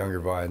 plant younger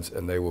vines,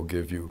 and they will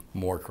give you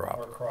more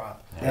crop.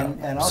 Yeah.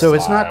 And also, so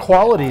it's not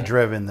quality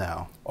driven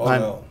though.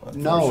 Oh,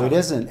 no, it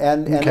isn't.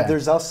 And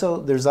there's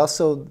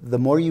also the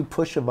more you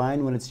push a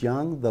vine when it's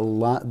young, the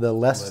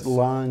less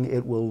long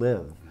it will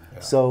live.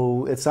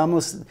 So it's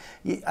almost,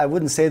 I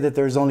wouldn't say that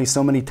there's only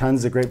so many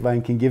tons the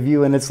grapevine can give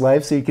you in its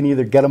life, so you can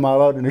either get them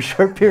all out in a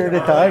short period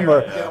of time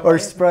or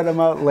spread them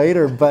out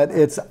later, but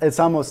it's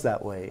almost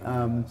that way.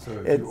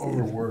 So if you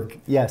overwork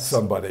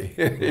somebody,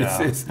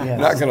 it's Yes.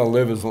 not going to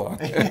live as long.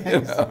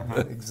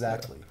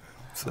 Exactly.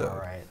 So. All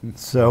right.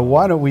 So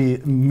why don't we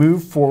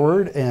move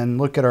forward and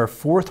look at our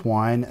fourth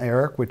wine,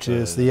 Eric, which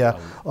is the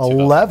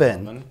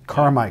 11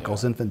 Carmichael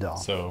Zinfandel.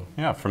 So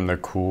yeah, from the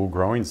cool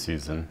growing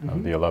season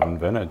of the 11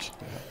 vintage.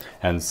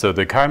 And so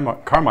the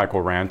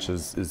Carmichael Ranch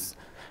is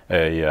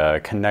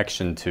a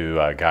connection to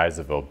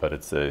Geyserville, but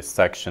it's a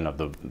section of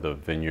the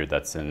vineyard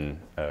that's in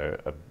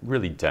a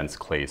really dense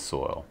clay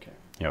soil. Okay.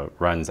 You know, it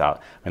runs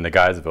out, and the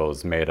Geyserville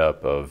is made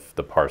up of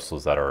the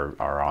parcels that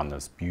are on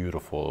this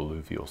beautiful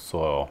alluvial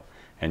soil.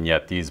 And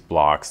yet these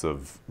blocks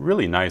of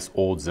really nice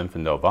old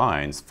Zinfandel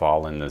vines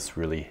fall in this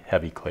really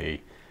heavy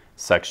clay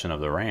section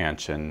of the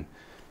ranch and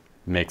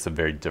makes a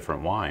very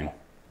different wine.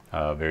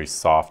 Very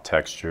soft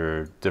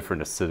texture,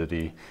 different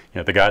acidity. You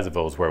know, the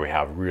Geyserville is where we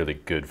have really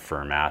good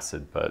firm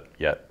acid, but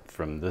yet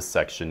from this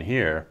section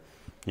here,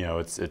 you know,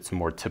 it's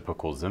more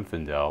typical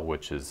Zinfandel,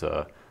 which is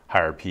a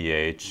higher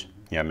pH.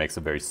 You know, it makes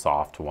a very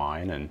soft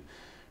wine and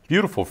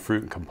beautiful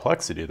fruit and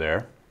complexity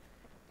there.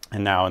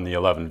 And now in the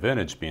 11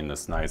 vintage, being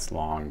this nice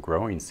long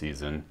growing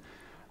season,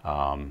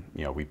 you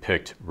know, we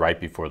picked right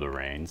before the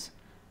rains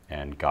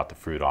and got the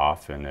fruit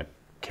off, and it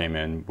came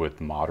in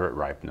with moderate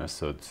ripeness.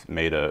 So it's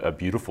made a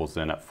beautiful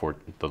Zin at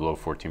the low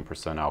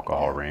 14%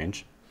 alcohol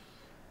range.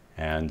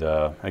 And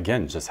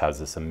again, just has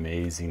this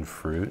amazing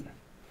fruit.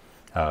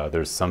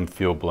 There's some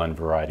field blend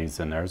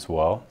varieties in there as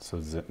well.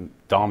 So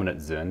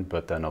dominant Zin,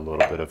 but then a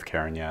little bit of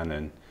Carignan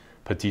and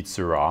Petit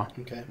Syrah.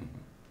 Okay.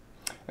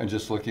 And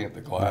just looking at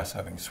the glass,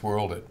 having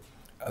swirled it,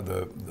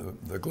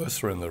 the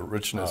glycerin, the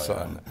richness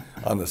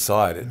on the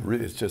side,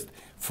 it's just,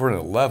 for an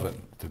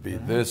 11 to be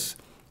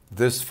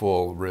this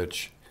full,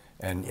 rich,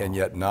 and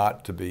yet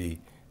not to be,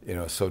 you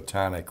know, so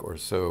tannic or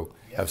so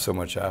have so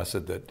much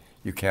acid that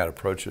you can't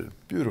approach it.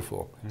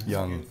 Beautiful,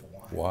 young,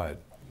 wide.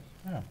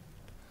 Yeah.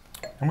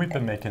 And we've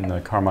been making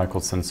the Carmichael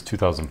since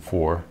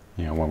 2004,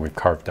 you know, when we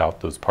carved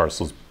out those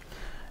parcels.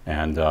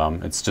 And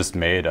it's just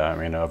made, I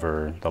mean,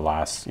 over the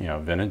last, you know,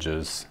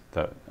 vintages,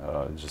 that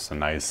just a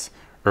nice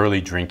early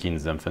drinking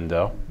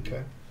Zinfandel.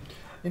 Okay.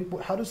 And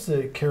how does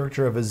the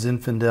character of a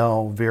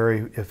Zinfandel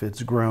vary if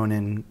it's grown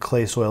in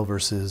clay soil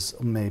versus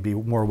maybe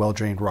more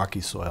well-drained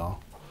rocky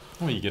soil?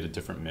 Well, you get a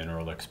different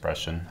mineral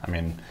expression. I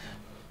mean,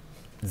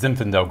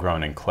 Zinfandel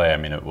grown in clay, I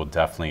mean, it will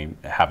definitely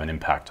have an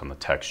impact on the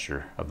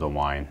texture of the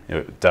wine.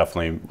 It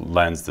definitely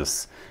lends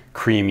this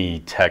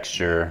creamy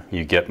texture.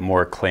 You get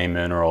more clay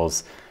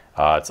minerals.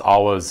 It's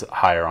always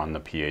higher on the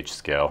pH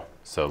scale,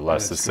 so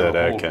less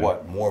acidic. And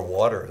what, more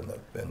water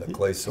in the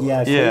clay soil?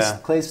 Yeah,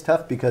 clay's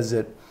tough because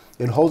it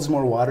holds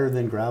more water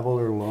than gravel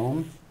or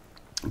loam,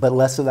 but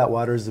less of that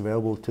water is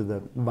available to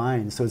the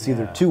vines. So it's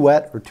either too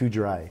wet or too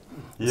dry.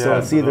 Yeah, so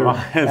it's either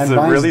and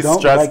vines really don't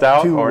stressed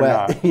out too or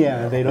wet. not.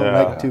 Yeah, they don't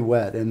like too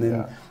wet, and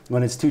then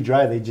when it's too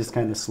dry, they just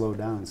kind of slow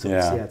down. So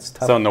it's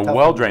tough. So in the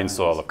well-drained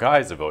soil of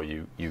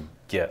Geyserville, you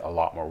get a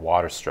lot more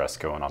water stress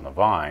going on the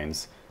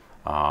vines.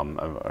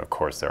 Of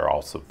course, they're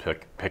also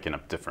picking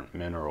up different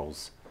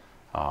minerals,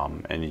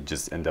 and you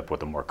just end up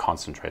with a more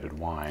concentrated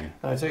wine.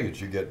 I take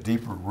it you get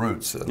deeper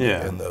roots in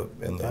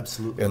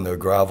Absolutely. the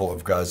gravel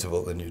of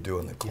Geyserville than you do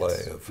in the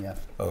clay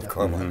of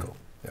Carmichael.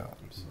 Yeah.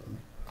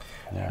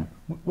 Yeah.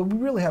 Well, we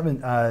really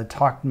haven't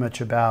talked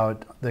much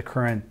about the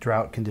current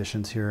drought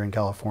conditions here in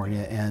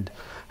California and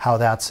how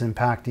that's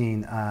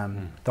impacting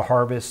the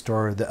harvest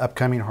or the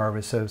upcoming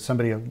harvest. So if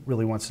somebody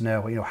really wants to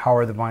know, you know, how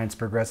are the vines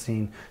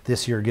progressing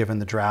this year given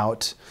the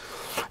drought?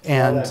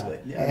 And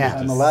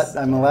I'm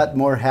a lot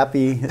more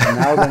happy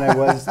now than I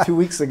was 2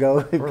 weeks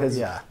ago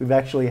because we've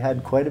actually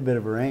had quite a bit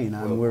of rain.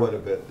 Quite a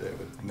bit,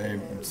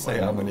 David. Say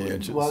how many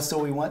inches. Well, so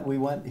we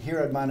went here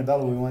at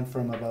Montebello. We went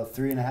from about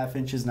 3.5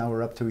 inches. Now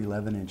we're up to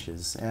 11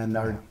 inches, and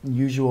our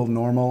usual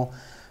normal,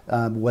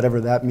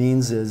 whatever that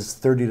means, is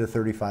 30 to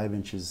 35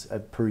 inches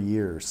per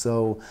year.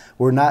 So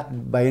we're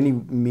not by any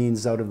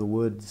means out of the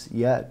woods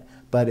yet,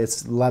 but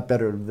it's a lot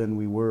better than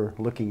we were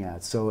looking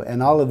at. So,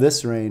 and all of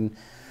this rain,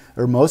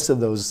 or most of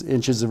those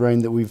inches of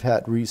rain that we've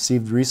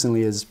received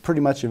recently, is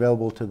pretty much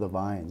available to the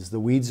vines. The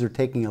weeds are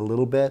taking a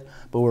little bit,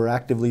 but we're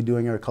actively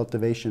doing our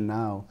cultivation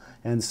now,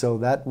 and so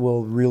that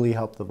will really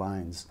help the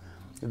vines.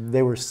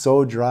 They were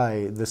so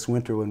dry this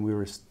winter when we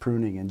were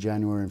pruning in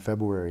January and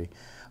February.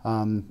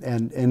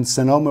 And in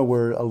Sonoma,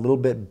 we're a little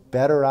bit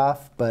better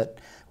off, but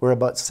we're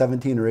about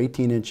 17 or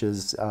 18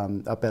 inches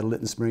up at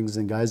Lytton Springs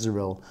and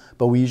Geyserville,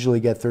 but we usually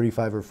get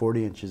 35 or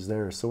 40 inches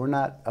there. So we're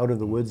not out of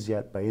the woods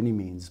yet by any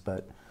means,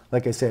 but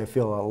like I say, I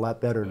feel a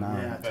lot better now.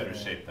 Yeah, better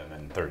shape than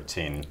in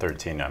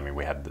 13, I mean,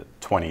 we had the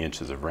 20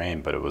 inches of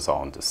rain, but it was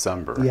all in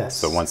December. Yes.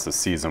 So once the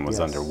season was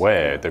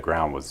underway, the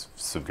ground was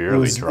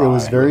severely dry. It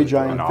was very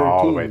dry in 13.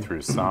 All the way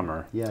through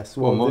summer. Yes.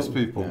 Well, most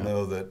people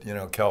know that, you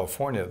know,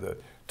 California, the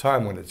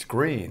time when it's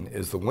green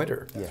is the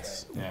winter.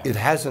 Yes. It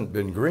hasn't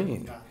been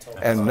green.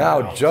 And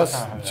now,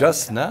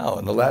 just now,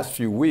 in the last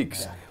few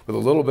weeks,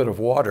 with a little bit of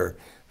water,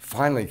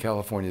 finally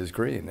California is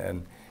green.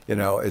 And you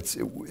know,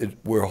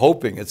 we're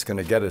hoping it's going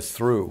to get us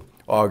through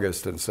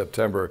August and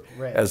September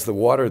as the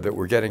water that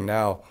we're getting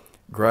now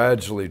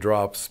gradually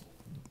drops.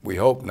 We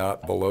hope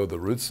not below the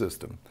root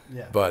system,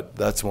 but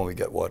that's when we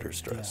get water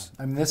stress.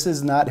 I mean, this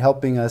is not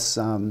helping us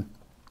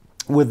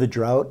with the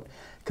drought,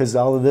 because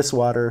all of this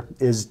water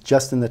is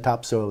just in the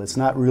topsoil. It's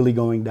not really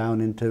going down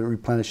into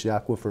replenish the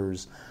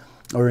aquifers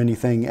or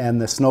anything.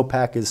 And the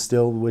snowpack is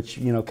still, which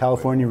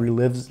California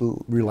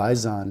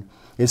relies on,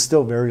 is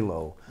still very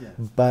low.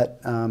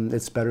 But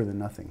it's better than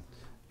nothing.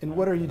 And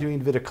what are you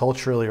doing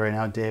viticulturally right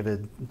now,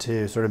 David,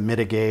 to sort of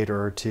mitigate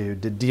or to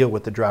deal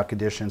with the drought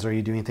conditions? Are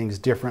you doing things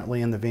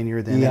differently in the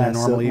vineyard than in a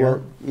normal year?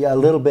 Well, yeah, a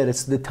little bit.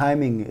 It's the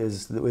timing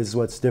is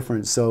what's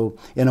different. So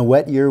in a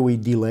wet year, we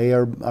delay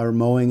our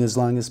mowing as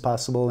long as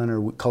possible and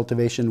our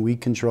cultivation, weed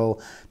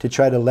control, to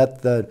try to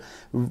let the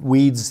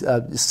weeds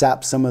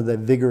sap some of the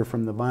vigor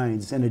from the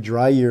vines. In a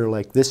dry year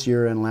like this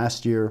year and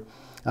last year,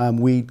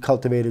 we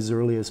cultivate as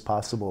early as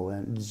possible,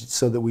 and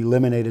so that we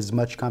eliminate as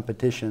much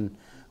competition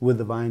with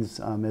the vines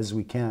as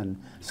we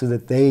can, so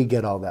that they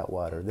get all that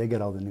water, they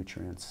get all the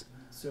nutrients.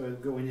 So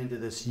going into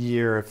this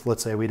year, if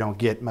let's say we don't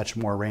get much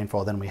more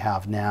rainfall than we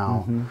have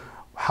now,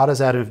 how does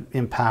that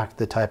impact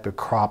the type of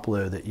crop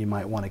load that you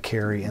might want to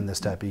carry in this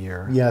type of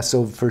year? Yeah,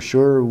 so for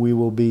sure we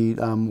will be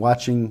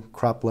watching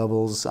crop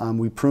levels.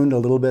 We pruned a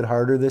little bit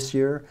harder this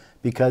year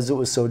because it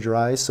was so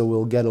dry, so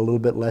we'll get a little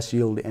bit less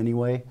yield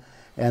anyway.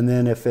 And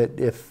then if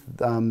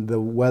the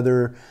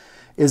weather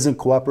isn't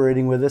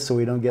cooperating with us, so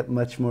we don't get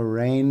much more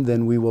rain,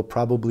 then we will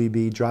probably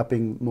be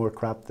dropping more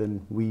crop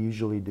than we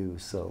usually do.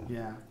 So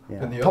yeah.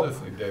 And the other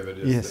thing, David,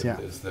 is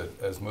that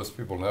as most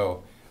people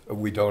know,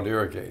 we don't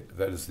irrigate.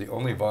 That is the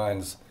only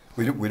vines.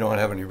 We don't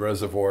have any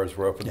reservoirs.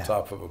 We're up on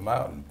top of a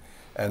mountain,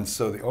 and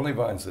so the only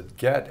vines that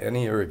get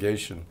any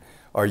irrigation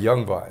are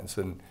young vines.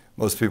 And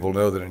most people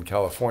know that in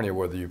California,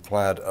 whether you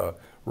plant a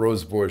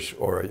rose bush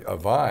or a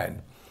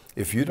vine,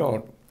 if you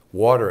don't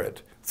water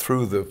it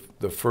through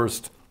the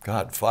first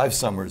 5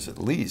 summers at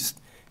least,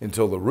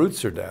 until the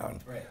roots are down,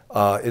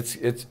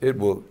 it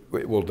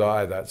will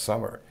die that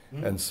summer.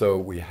 And so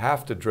we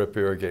have to drip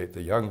irrigate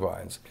the young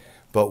vines.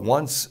 But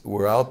once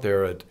we're out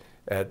there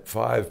at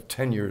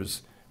 5-10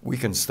 years, we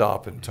can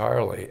stop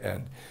entirely.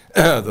 And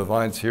the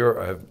vines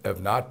here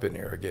have not been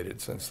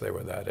irrigated since they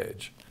were that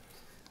age.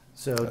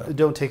 So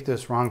don't take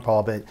this wrong,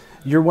 Paul, but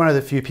you're one of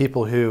the few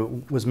people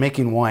who was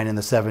making wine in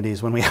the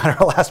 70s when we had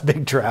our last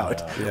big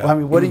drought. Well, I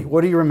mean,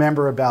 what do you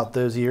remember about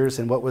those years,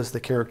 and what was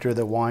the character of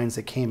the wines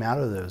that came out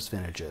of those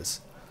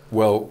vintages?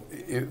 Well,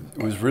 it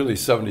was really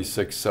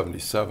 76,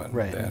 77,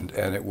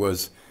 and it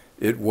was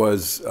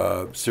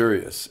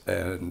serious,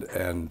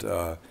 and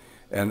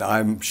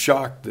I'm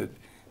shocked that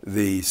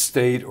the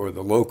state or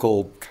the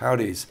local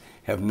counties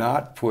have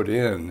not put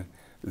in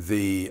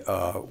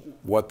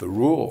what the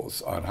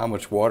rules on how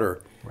much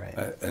water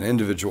an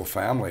individual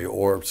family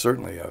or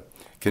certainly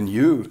can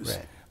use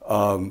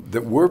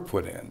that were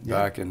put in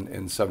back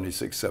in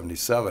 76,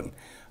 77.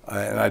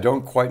 And I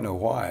don't quite know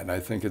why, and I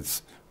think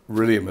it's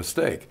really a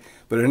mistake.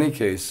 But in any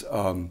case,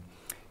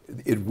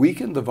 it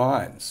weakened the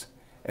vines.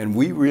 And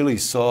we really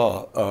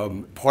saw,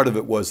 part of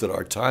it was that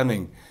our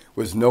timing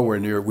was nowhere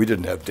near, we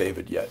didn't have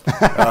David yet.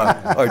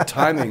 Our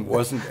timing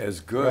wasn't as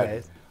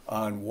good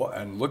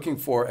on looking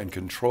for and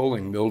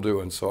controlling mildew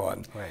and so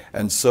on.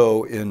 And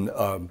so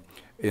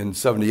in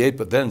 78,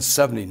 but then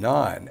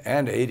 79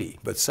 and 80,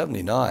 but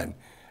 79,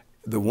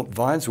 the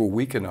vines were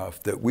weak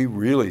enough that we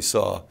really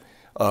saw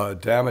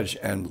damage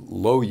and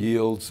low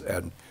yields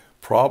and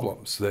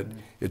problems that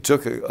it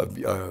took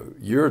a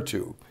year or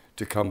two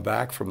to come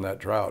back from that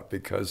drought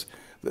because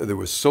there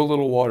was so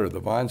little water, the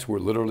vines were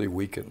literally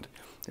weakened.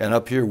 And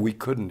up here, we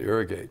couldn't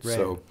irrigate.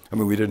 So, I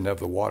mean, we didn't have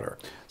the water.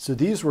 So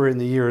these were in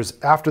the years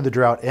after the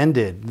drought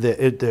ended,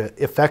 the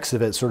effects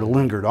of it sort of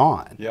lingered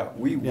on. Yeah,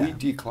 we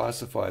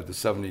declassified the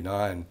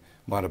 79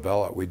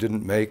 Montebello. We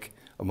didn't make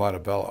a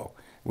Montebello.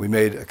 We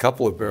made a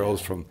couple of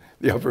barrels from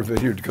the upper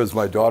vineyard because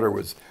my daughter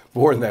was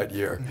born that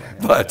year.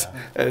 But,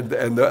 and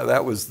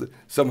that was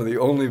some of the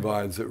only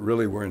vines that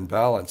really were in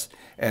balance.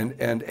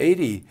 And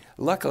 80,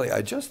 luckily,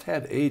 I just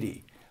had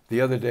 80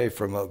 the other day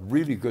from a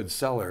really good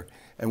cellar,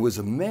 and was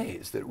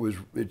amazed that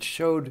it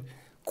showed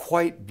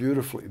quite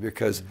beautifully,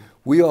 because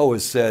we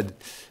always said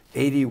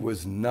 80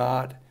 was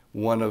not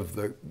one of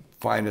the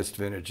finest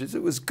vintages.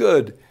 It was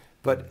good,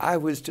 but I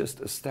was just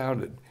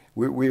astounded.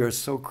 We are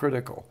so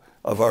critical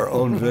of our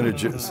own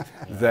vintages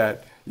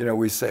that, you know,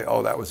 we say,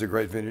 oh, that was a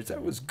great vintage.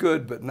 That was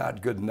good, but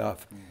not good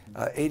enough.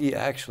 80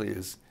 actually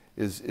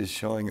is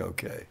showing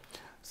okay.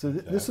 So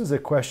this is a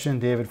question,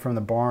 David, from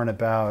the barn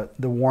about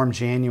the warm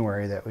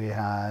January that we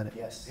had,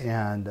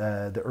 and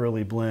the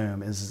early bloom.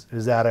 Was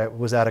that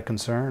a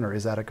concern, or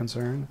is that a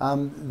concern?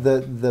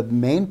 The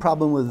main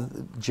problem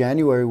with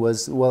January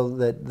was, well,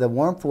 that the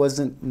warmth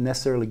wasn't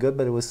necessarily good,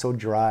 but it was so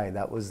dry.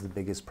 That was the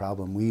biggest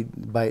problem.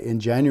 In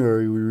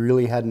January we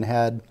really hadn't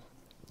had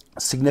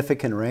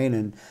significant rain,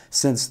 and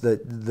since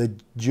the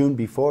June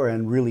before,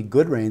 and really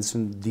good rains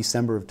from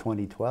December of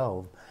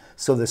 2012.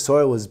 So the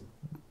soil was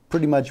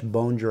pretty much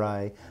bone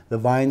dry. The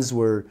vines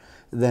were,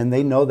 then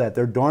they know that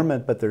they're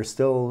dormant, but they're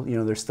still,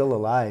 they're still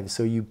alive.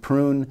 So you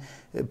pruning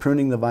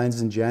the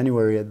vines in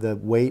January,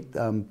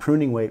 the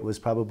pruning weight was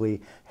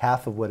probably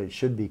half of what it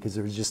should be because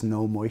there was just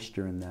no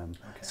moisture in them.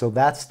 Okay. So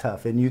that's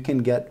tough, and you can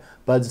get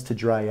buds to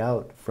dry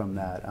out from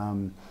that.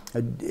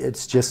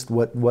 It's just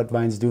what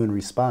vines do in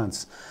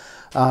response.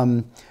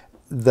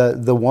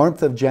 The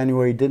warmth of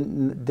January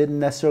didn't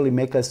necessarily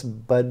make us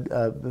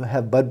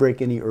have bud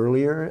break any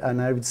earlier,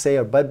 and I would say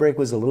our bud break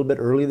was a little bit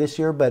early this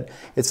year, but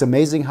it's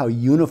amazing how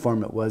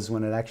uniform it was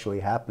when it actually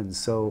happened.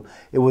 So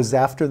it was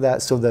after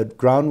that, so the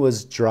ground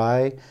was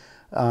dry.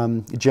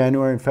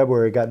 January and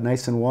February got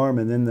nice and warm,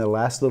 and then the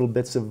last little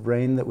bits of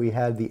rain that we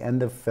had the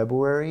end of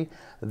February,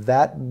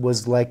 that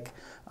was like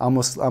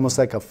almost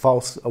like a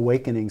false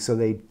awakening. So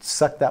they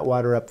sucked that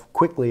water up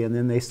quickly, and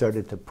then they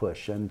started to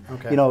push. And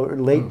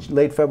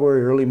late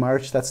February, early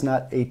March, that's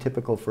not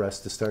atypical for us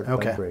to start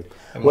bud break.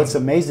 And what's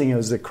amazing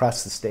is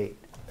across the state.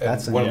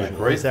 That's one of the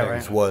great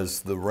things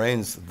was the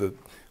rains.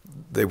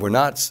 They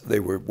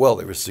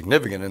were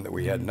significant in that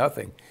we had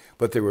nothing,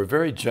 but they were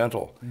very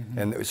gentle,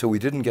 and so we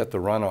didn't get the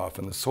runoff.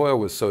 And the soil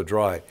was so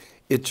dry,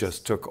 it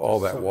just took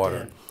all that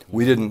water.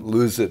 We didn't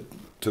lose it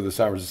to the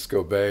San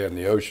Francisco Bay and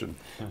the ocean.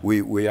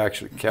 We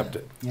actually kept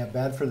it. Yeah,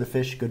 bad for the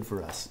fish, good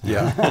for us.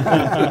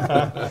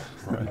 Yeah.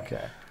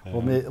 Okay.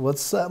 Well,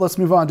 let's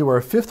move on to our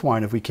fifth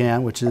wine if we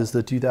can, which is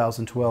the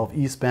 2012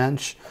 East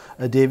Bench.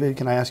 David,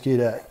 can I ask you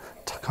to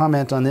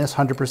comment on this?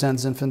 100%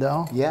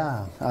 Zinfandel?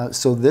 Yeah.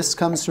 So this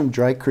comes from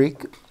Dry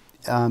Creek.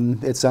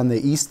 It's on the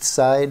east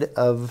side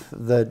of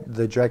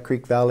the Dry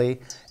Creek Valley,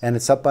 and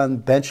it's up on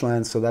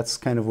benchland, so that's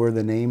kind of where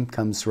the name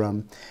comes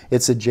from.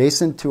 It's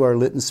adjacent to our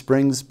Lytton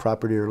Springs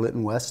property, or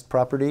Lytton West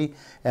property,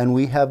 and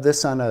we have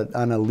this on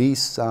a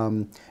lease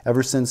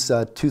ever since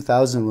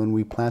 2000, when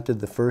we planted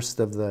the first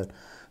of the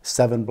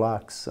 7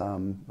 blocks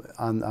on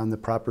the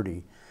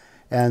property.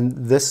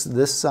 And these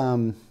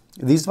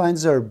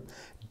vines are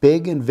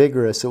big and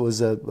vigorous. It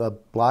was a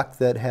block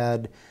that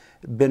had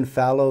been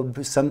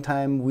fallowed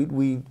sometime.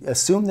 We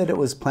assume that it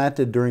was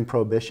planted during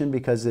Prohibition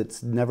because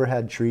it's never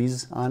had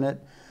trees on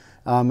it.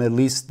 At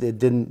least it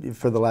didn't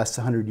for the last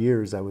 100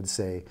 years, I would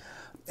say.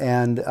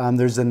 And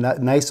there's a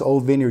nice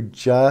old vineyard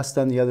just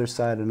on the other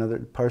side, another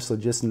parcel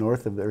just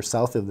north of there, or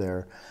south of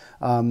there.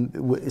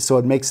 So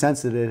it makes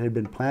sense that it had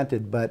been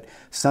planted, but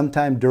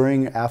sometime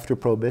after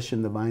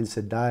Prohibition, the vines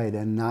had died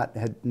and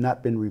had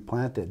not been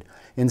replanted.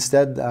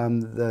 Instead,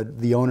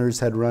 the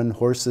owners had run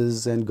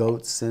horses and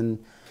goats and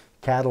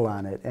cattle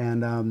on it,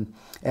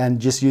 and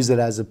just use it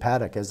as a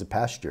paddock, as a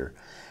pasture.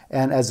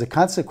 And as a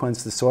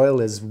consequence, the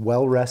soil is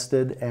well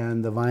rested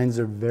and the vines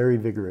are very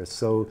vigorous.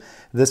 So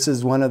this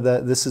is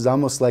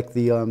almost like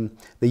the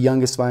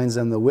youngest vines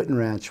on the Whitten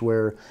Ranch,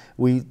 where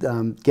we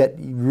get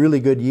really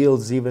good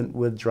yields even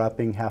with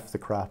dropping half the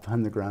crop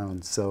on the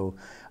ground. So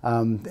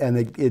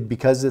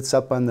because it's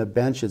up on the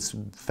bench, it's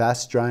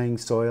fast drying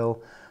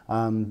soil.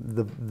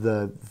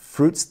 The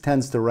fruits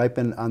tends to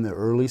ripen on the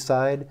early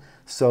side,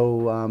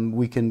 so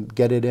we can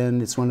get it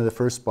in. It's one of the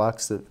first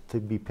blocks to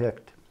be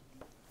picked.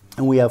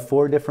 And we have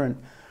 4 different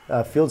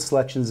field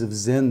selections of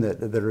Zin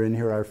that are in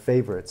here, our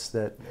favorites,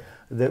 that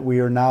we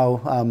are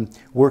now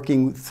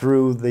working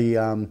through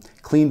the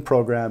CLEAN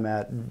program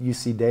at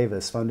UC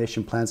Davis,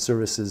 Foundation Plant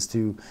Services,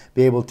 to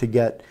be able to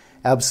get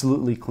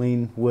absolutely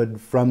clean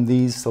wood from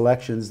these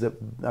selections that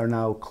are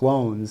now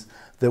clones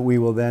that we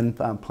will then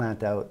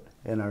plant out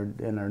in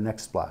our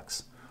next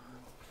blocks.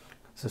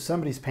 So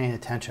somebody's paying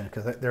attention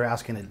because they're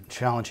asking a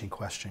challenging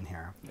question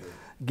here.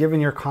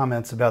 Given your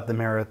comments about the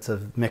merits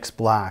of mixed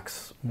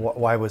blacks,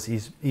 why was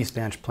East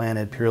Bench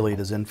planted purely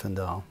to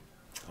Zinfandel?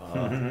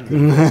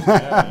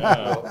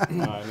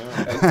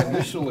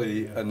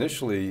 Initially,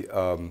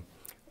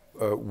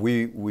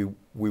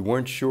 we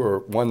weren't sure,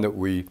 one, that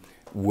we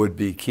would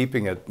be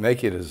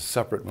making it as a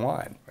separate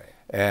wine,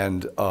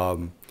 and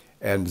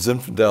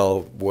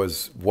Zinfandel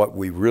was what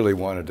we really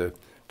wanted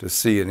to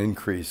see, an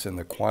increase in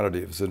the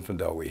quantity of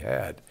Zinfandel we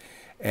had,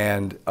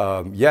 and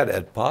yet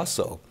at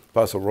Paso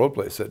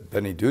Robles at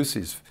Benny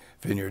Ducey's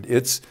vineyard,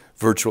 it's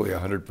virtually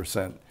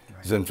 100%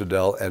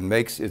 Zinfandel and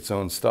makes its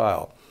own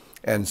style.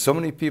 And so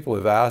many people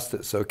have asked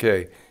us,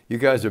 okay, you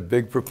guys are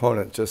big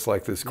proponents, just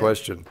like this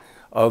question,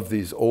 of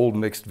these old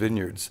mixed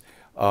vineyards.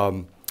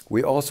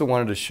 We also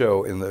wanted to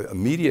show in the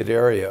immediate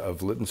area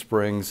of Lytton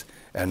Springs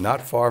and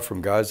not far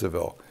from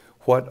Geyserville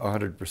what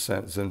 100%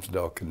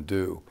 Zinfandel can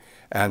do.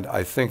 And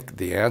I think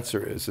the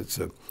answer is it's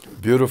a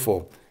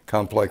beautiful,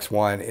 complex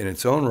wine in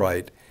its own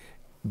right,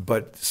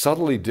 but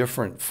subtly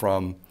different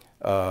from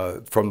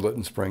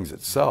Lytton Springs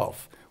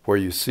itself, where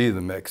you see the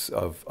mix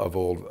of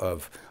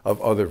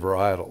other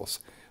varietals.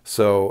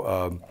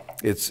 So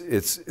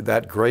it's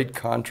that great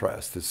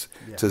contrast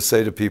to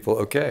say to people,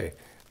 okay,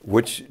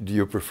 which do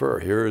you prefer?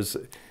 Here is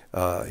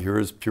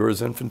pure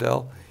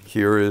Zinfandel.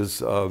 Here is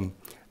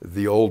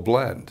the old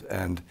blend.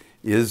 And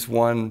is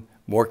one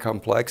more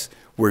complex?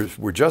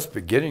 We're just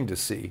beginning to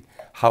see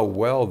how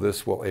well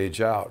this will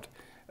age out.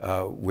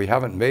 We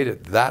haven't made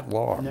it that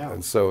long,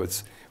 and so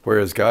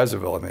Whereas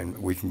Geyserville, I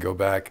mean, we can go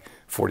back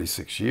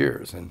 46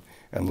 years and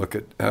look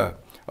at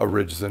a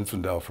Ridge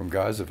Zinfandel from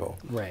Geyserville.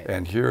 Right.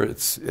 And here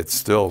it's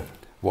still,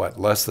 what,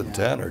 less than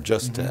 10 or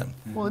just 10?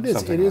 Well, it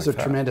is a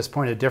tremendous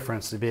point of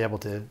difference to be able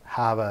to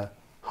have a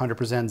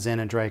 100% Zin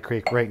in Dry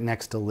Creek right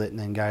next to Lytton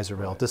and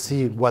Geyserville to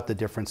see what the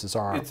differences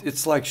are.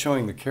 It's like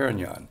showing the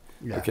Carignan.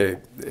 Yeah. Okay,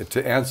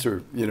 to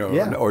answer,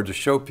 or to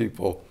show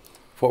people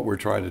what we're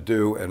trying to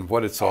do and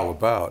what it's all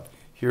about.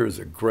 Here is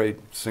a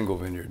great single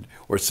vineyard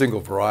or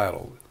single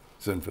varietal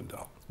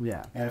Zinfandel.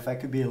 Yeah. And if I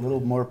could be a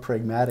little more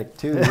pragmatic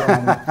too,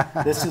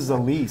 this is a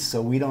lease,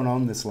 so we don't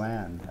own this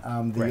land.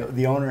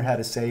 The owner had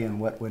a say in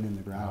what went in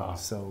the ground,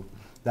 so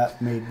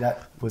that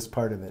was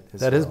part of it.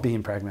 That is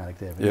being pragmatic,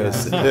 David.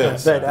 Yes, it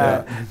is.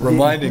 But,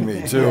 reminding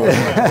me too.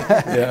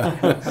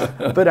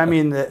 Yeah. But I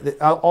mean,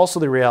 also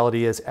the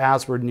reality is,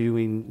 as we're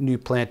doing new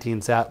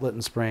plantings at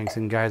Lytton Springs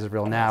and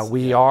Geyserville now,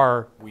 we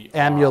are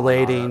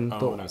emulating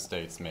our own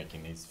estates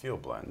making these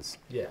field blends.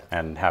 Yeah.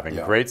 And having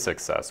great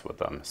success with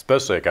them,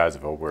 especially at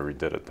Geyserville where we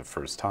did it the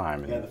first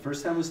time. Yeah, the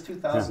first time was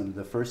 2000.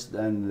 The first,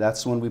 and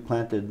that's when we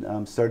planted,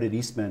 started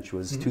East Bench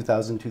was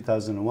 2000,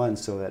 2001.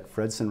 So at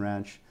Fredson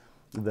Ranch,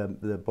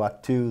 the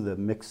Block 2, the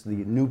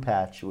new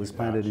patch was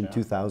planted in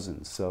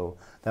 2000. So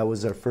that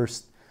was our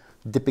first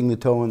dipping the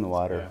toe in the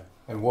water.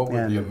 Yeah. And what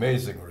was the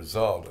amazing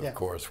result, of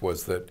course,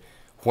 was that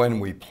when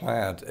we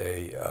plant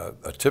a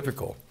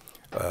typical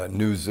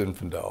new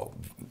Zinfandel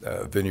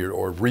vineyard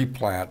or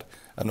replant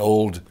an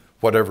old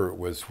whatever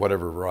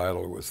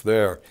varietal was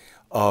there,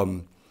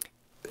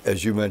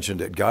 as you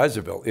mentioned at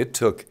Geyserville, it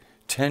took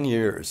 10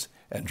 years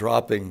and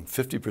dropping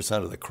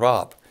 50% of the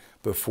crop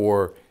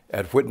before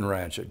at Whitten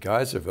Ranch at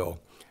Geyserville,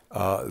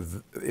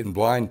 in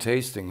blind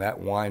tasting, that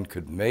wine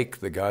could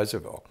make the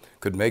Geyserville,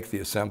 could make the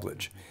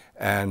assemblage.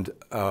 And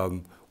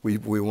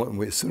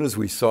as soon as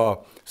we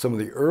saw some of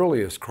the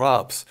earliest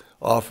crops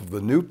off of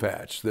the new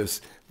patch, this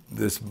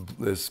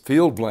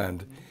field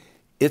blend,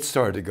 it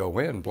started to go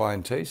in,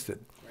 blind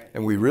tasted. Right.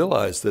 And we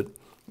realized that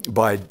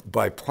by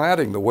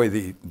planting the way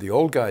the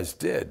old guys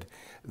did,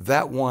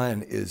 that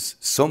wine is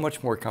so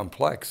much more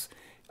complex,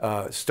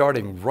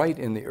 starting right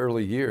in the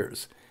early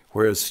years.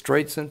 Whereas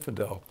straight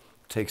Zinfandel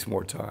takes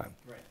more time.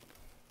 Right.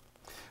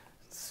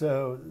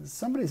 So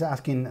somebody's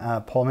asking,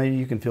 Paul, maybe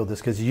you can field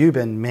this because you've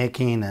been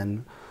making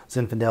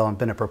Zinfandel and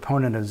been a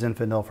proponent of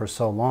Zinfandel for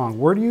so long.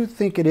 Where do you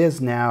think it is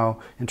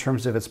now in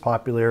terms of its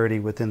popularity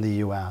within the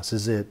U.S.?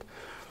 Is it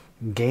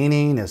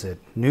gaining? Is it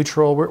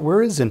neutral?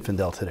 Where is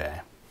Zinfandel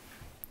today?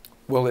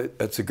 Well,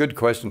 that's a good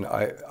question.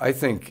 I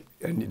think,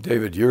 and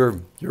David, you're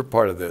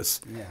part of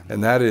this,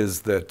 and that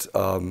is that,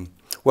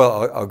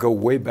 well, I'll go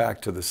way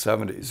back to the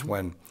 70s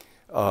when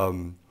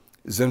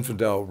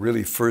Zinfandel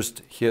really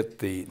first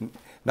hit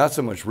not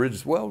so much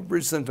Ridge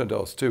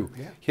Zinfandels too,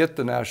 hit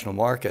the national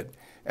market.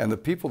 And the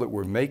people that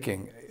were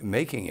making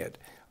it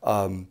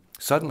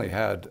suddenly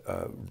had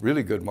a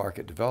really good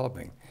market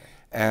developing.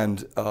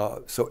 And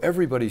so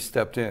everybody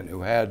stepped in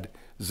who had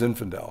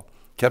Zinfandel,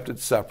 kept it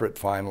separate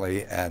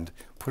finally, and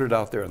put it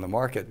out there in the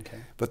market.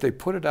 Okay. But they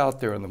put it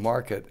out there in the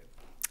market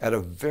at a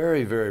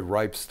very, very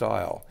ripe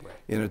style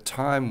in a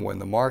time when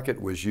the market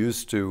was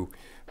used to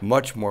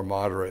much more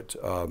moderate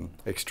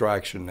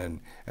extraction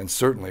and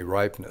certainly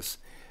ripeness.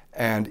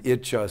 And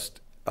it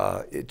just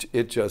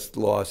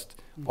lost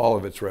all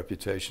of its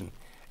reputation.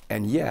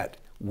 And yet,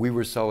 we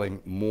were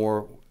selling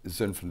more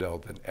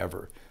Zinfandel than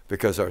ever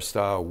because our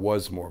style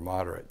was more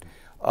moderate.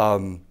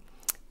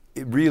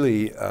 It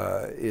really,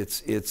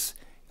 it's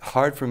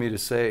hard for me to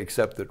say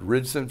except that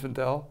Ridge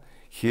Zinfandel,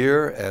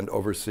 here and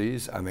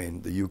overseas, I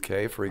mean the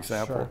UK for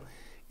example,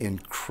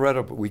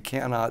 incredible. We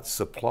cannot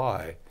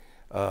supply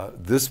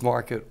this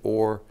market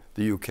or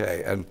the UK,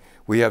 and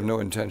we have no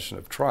intention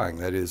of trying.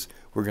 That is,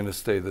 we're going to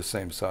stay the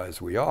same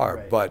size we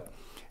are, but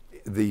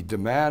the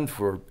demand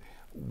for,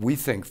 we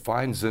think,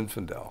 fine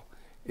Zinfandel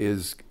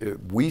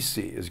we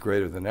see is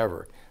greater than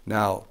ever.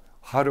 Now,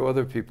 how do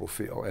other people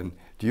feel? And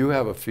do you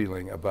have a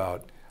feeling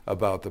about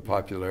the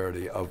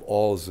popularity of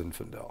all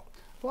Zinfandel?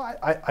 Well,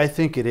 I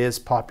think it is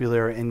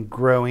popular and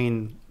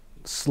growing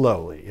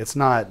slowly. It's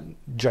not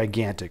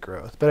gigantic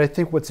growth, but I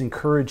think what's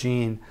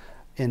encouraging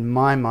in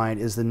my mind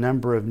is the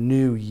number of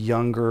new,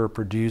 younger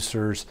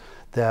producers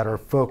that are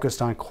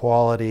focused on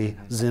quality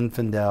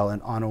Zinfandel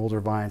and on older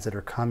vines that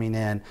are coming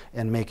in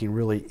and making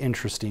really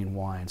interesting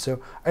wine.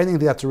 So I think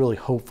that's really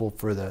hopeful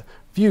for the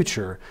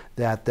future,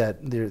 that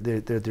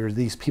there are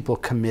these people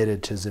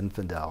committed to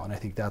Zinfandel, and I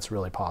think that's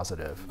really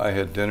positive. I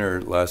had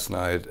dinner last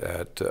night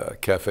at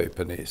Cafe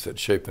Panisse at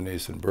Chez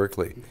Panisse in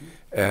Berkeley,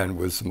 and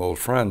with some old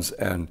friends,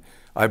 and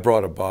I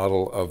brought a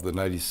bottle of the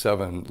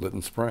 97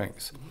 Lytton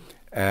Springs,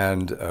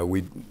 and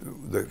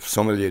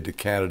somebody had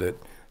decanted it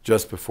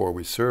just before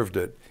we served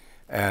it.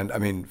 And I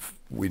mean,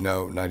 we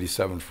know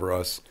 97 for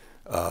us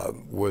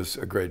was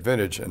a great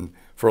vintage, and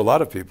for a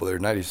lot of people, their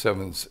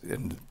 97s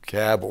in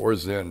Cab or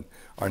Zin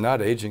are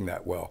not aging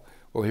that well.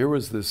 Well, here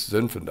was this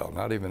Zinfandel,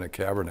 not even a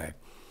Cabernet,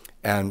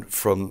 and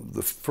from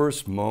the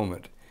first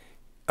moment,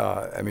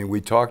 I mean,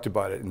 we talked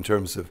about it in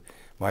terms of,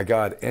 my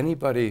God,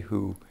 anybody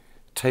who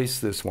tastes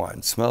this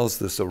wine, smells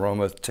this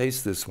aroma,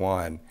 tastes this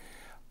wine,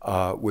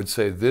 would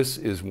say this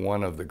is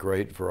one of the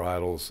great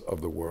varietals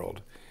of the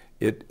world.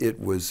 It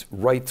was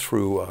right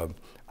through an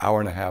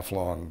hour-and-a-half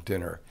long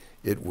dinner.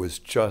 It was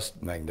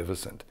just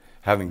magnificent,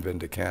 having been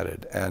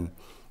decanted. And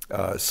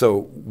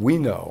so we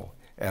know,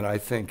 and I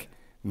think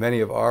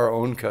many of our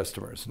own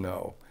customers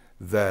know,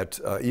 that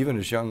even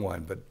as young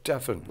wine, but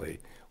definitely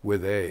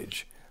with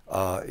age,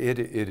 it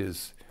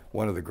is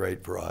one of the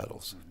great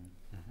varietals.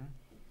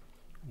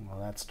 Well,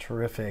 that's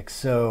terrific.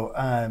 So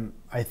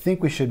I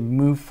think we should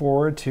move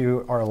forward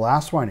to our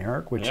last one,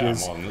 Eric, which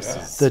is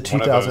the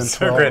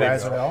 2012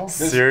 Geyserville.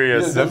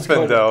 Serious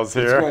Zinfandels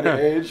here. It's going to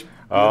age.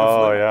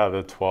 Oh yeah,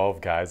 the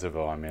 12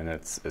 Geyserville. I mean,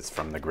 it's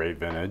from the great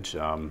vintage,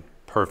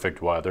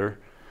 perfect weather,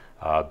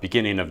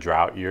 beginning of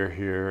drought year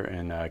here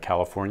in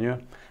California,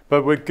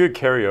 but with good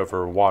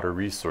carryover water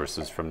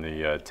resources from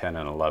the 10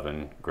 and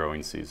 11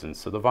 growing seasons.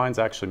 So the vines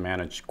actually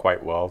managed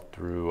quite well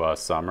through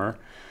summer.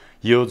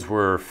 Yields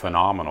were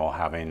phenomenal,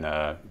 having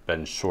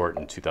been short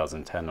in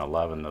 2010 and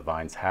 11. The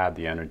vines had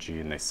the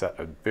energy and they set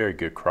a very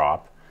good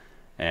crop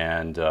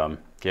and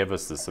gave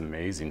us this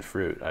amazing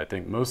fruit. I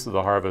think most of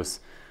the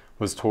harvest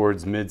was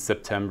towards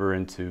mid-September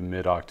into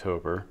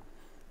mid-October,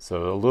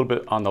 so a little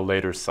bit on the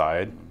later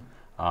side,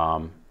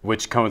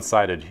 which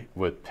coincided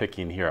with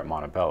picking here at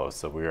Montebello.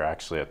 So we were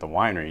actually at the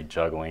winery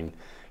juggling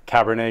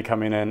Cabernet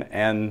coming in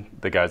and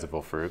the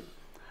Geyserville fruit.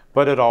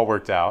 But it all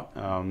worked out.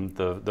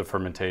 The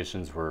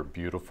fermentations were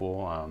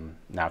beautiful,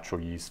 natural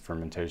yeast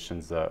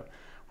fermentations that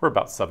were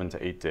about 7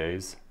 to 8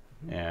 days.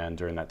 And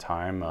during that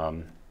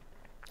time,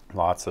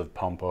 lots of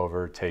pump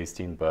over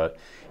tasting, but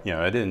you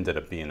know, it ended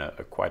up being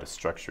quite a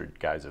structured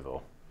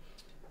Geyserville.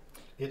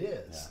 It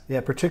is.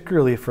 Yeah,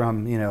 particularly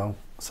from, you know,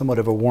 somewhat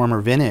of a warmer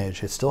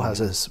vintage. It still has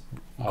this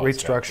great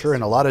structure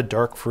and a lot of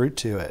dark fruit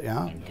to it.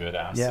 Yeah. And good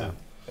acid.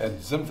 Yeah.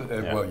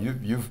 And well,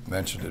 you've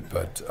mentioned it,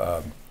 but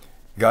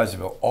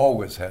Geyserville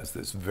always has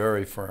this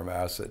very firm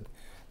acid.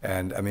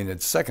 And I mean,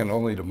 it's second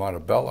only to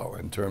Montebello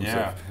in terms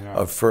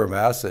of firm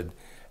acid.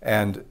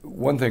 And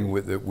one thing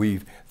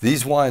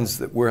these wines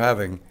that we're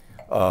having,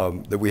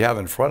 that we have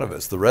in front of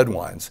us, the red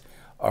wines,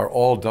 are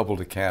all double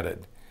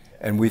decanted.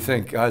 And we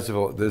think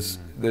Geyserville,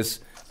 this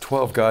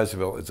 12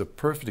 Geyserville is a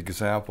perfect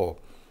example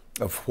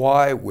of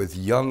why with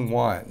young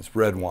wines,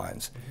 red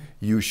wines,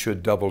 you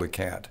should double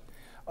decant.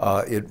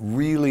 It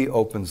really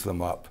opens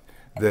them up.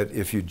 That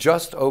if you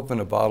just open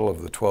a bottle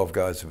of the 12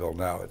 Geyserville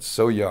now, it's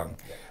so young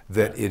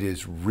that it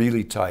is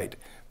really tight.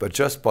 But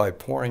just by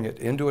pouring it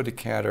into a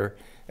decanter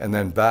and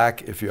then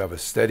back, if you have a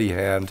steady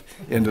hand,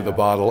 into the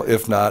bottle,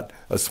 if not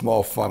a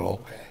small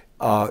funnel,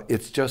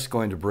 it's just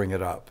going to bring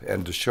it up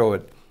and to show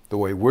it the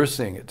way we're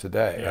seeing it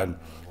today. And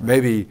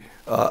maybe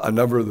a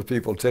number of the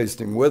people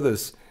tasting with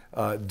us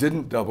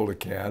didn't double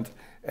decant,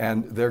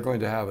 and they're going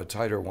to have a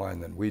tighter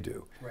wine than we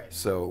do. Right.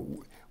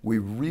 So we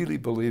really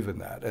believe in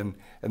that. And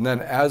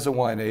then as a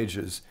wine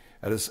ages,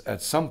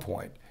 at some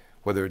point,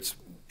 whether it's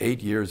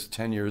 8 years,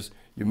 10 years,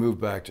 you move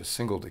back to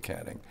single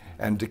decanting.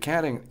 And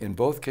decanting, in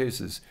both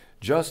cases,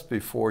 just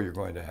before you're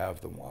going to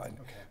have the wine,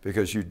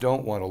 because you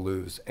don't want to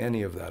lose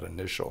any of that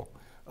initial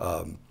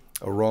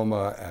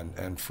aroma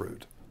and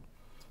fruit.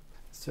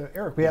 So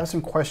Eric, we have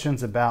some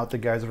questions about the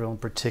Geyserville in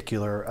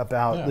particular,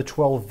 about the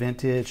 12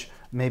 vintage,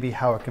 maybe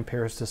how it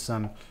compares to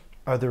some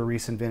other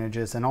recent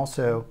vintages, and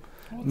also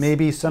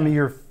maybe some of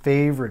your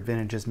favorite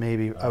vintages,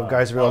 maybe of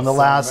Geyserville in the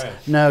last,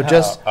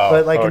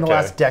 but like in the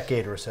last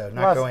decade or so,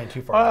 not going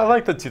too far. I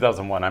like the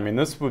 2001. I mean,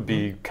 this would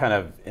be kind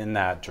of in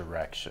that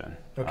direction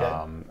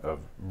of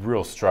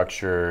real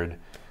structured,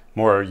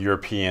 more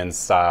European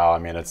style. I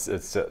mean, it's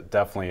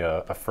definitely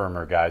a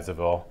firmer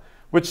Geyserville,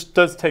 which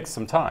does take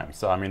some time.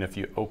 So, I mean, if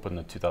you open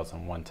the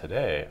 2001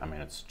 today, I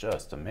mean, it's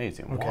just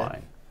amazing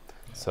wine.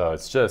 So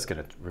it's just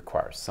going to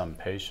require some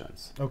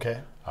patience. Okay.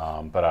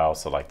 But I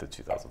also like the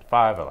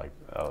 2005. I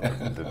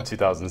like the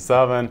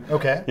 2007.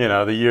 Okay. You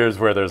know, the years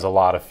where there's a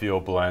lot of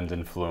field blend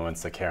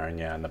influence, the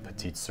Carignan, the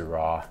Petit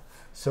Syrah.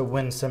 So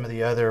when some of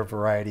the other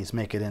varieties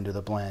make it into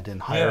the blend in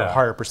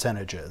higher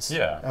percentages.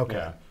 Yeah. Okay.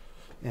 Yeah.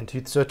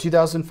 And so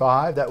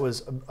 2005, that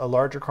was a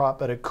larger crop,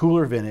 but a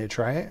cooler vintage,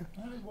 right?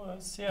 It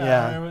was,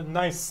 yeah. It was a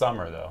nice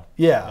summer, though.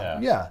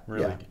 Yeah.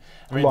 Really. Yeah.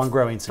 I mean, long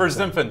growing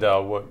season. For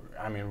Zinfandel, what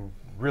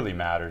really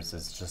matters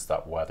is just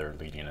that weather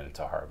leading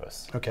into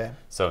harvest. Okay.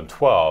 So in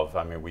 12,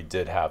 I mean, we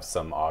did have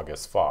some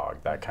August fog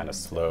that kind of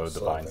slowed the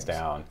vines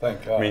down.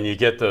 Thank God. I mean, you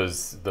get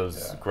those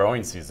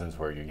growing seasons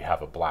where you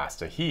have a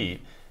blast of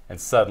heat, and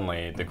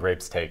suddenly the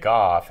grapes take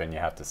off, and you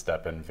have to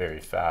step in very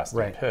fast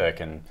and pick,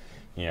 and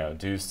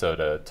do so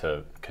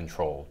to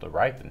control the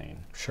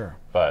ripening. Sure.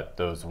 But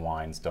those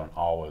wines don't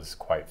always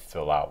quite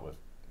fill out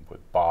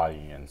with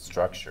body and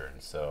structure, and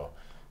so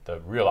the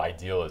real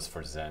ideal is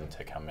for Zin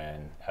to come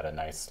in at a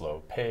nice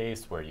slow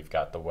pace where you've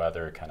got the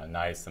weather kind of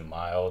nice and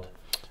mild.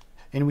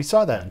 And we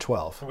saw that in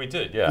 12. We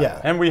did,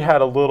 yeah. And we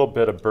had a little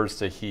bit of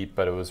burst of heat,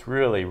 but it was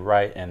really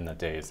right in the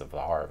days of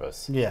the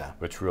harvest,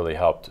 which really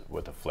helped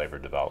with the flavor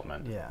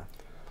development.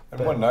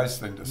 And one nice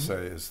thing to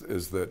say is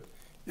that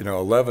you know,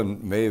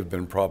 11 may have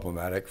been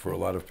problematic for a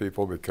lot of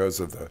people because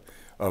of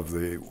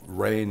the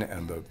rain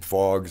and the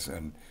fogs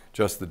and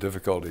just the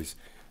difficulties.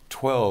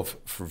 12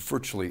 for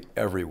virtually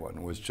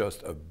everyone was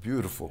just a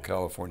beautiful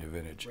California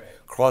vintage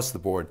across the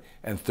board,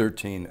 and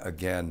 13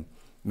 again,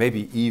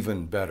 maybe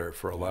even better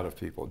for a lot of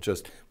people.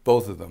 Just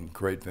both of them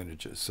great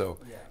vintages. So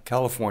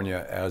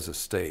California as a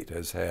state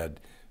has had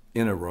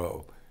in a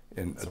row,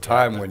 in a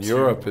time when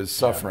Europe is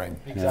suffering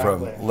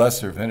from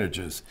lesser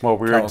vintages. Well,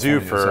 we were due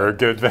for a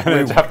good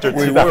vintage after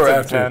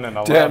 2010 and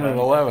 11. 10 and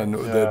 11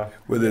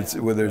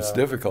 with its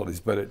difficulties,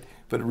 but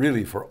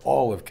really for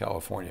all of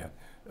California,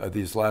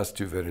 these last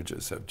two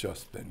vintages have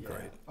just been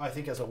great. I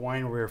think as a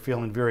wine, we're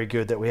feeling very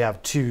good that we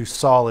have two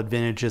solid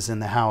vintages in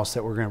the house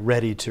that we're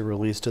ready to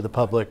release to the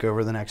public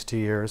over the next 2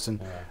 years, and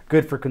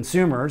good for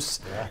consumers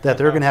that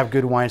they're going to have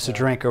good wines to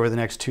drink over the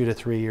next 2 to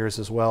 3 years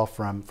as well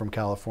from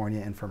California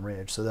and from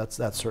Ridge. So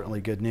that's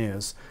certainly good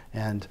news,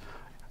 and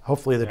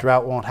hopefully the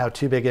drought won't have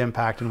too big an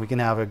impact, and we can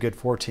have a good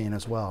 14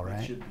 as well,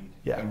 right? It should be.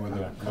 Yeah. And with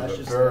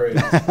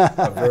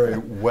a very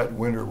wet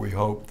winter, we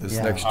hope this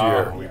next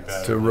year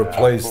to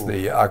replace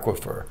the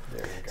aquifer.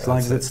 As long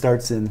as it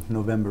starts in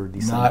November,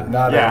 December.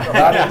 Not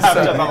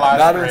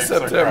in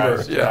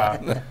September.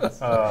 Yeah.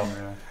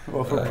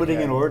 Well, if we're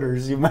putting in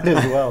orders, you might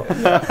as well.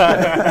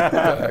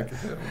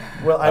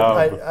 Well,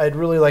 I'd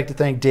really like to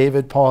thank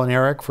David, Paul, and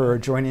Eric for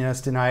joining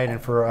us tonight,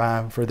 and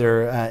for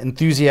their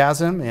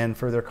enthusiasm and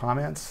for their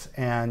comments.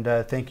 And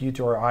thank you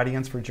to our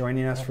audience for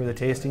joining us for the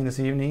tasting this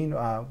evening.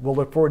 We'll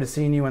look forward to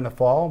seeing you in the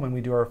fall when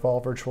we do our fall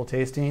virtual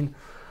tasting.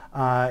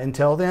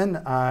 Until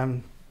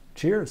then,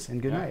 cheers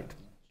and good night.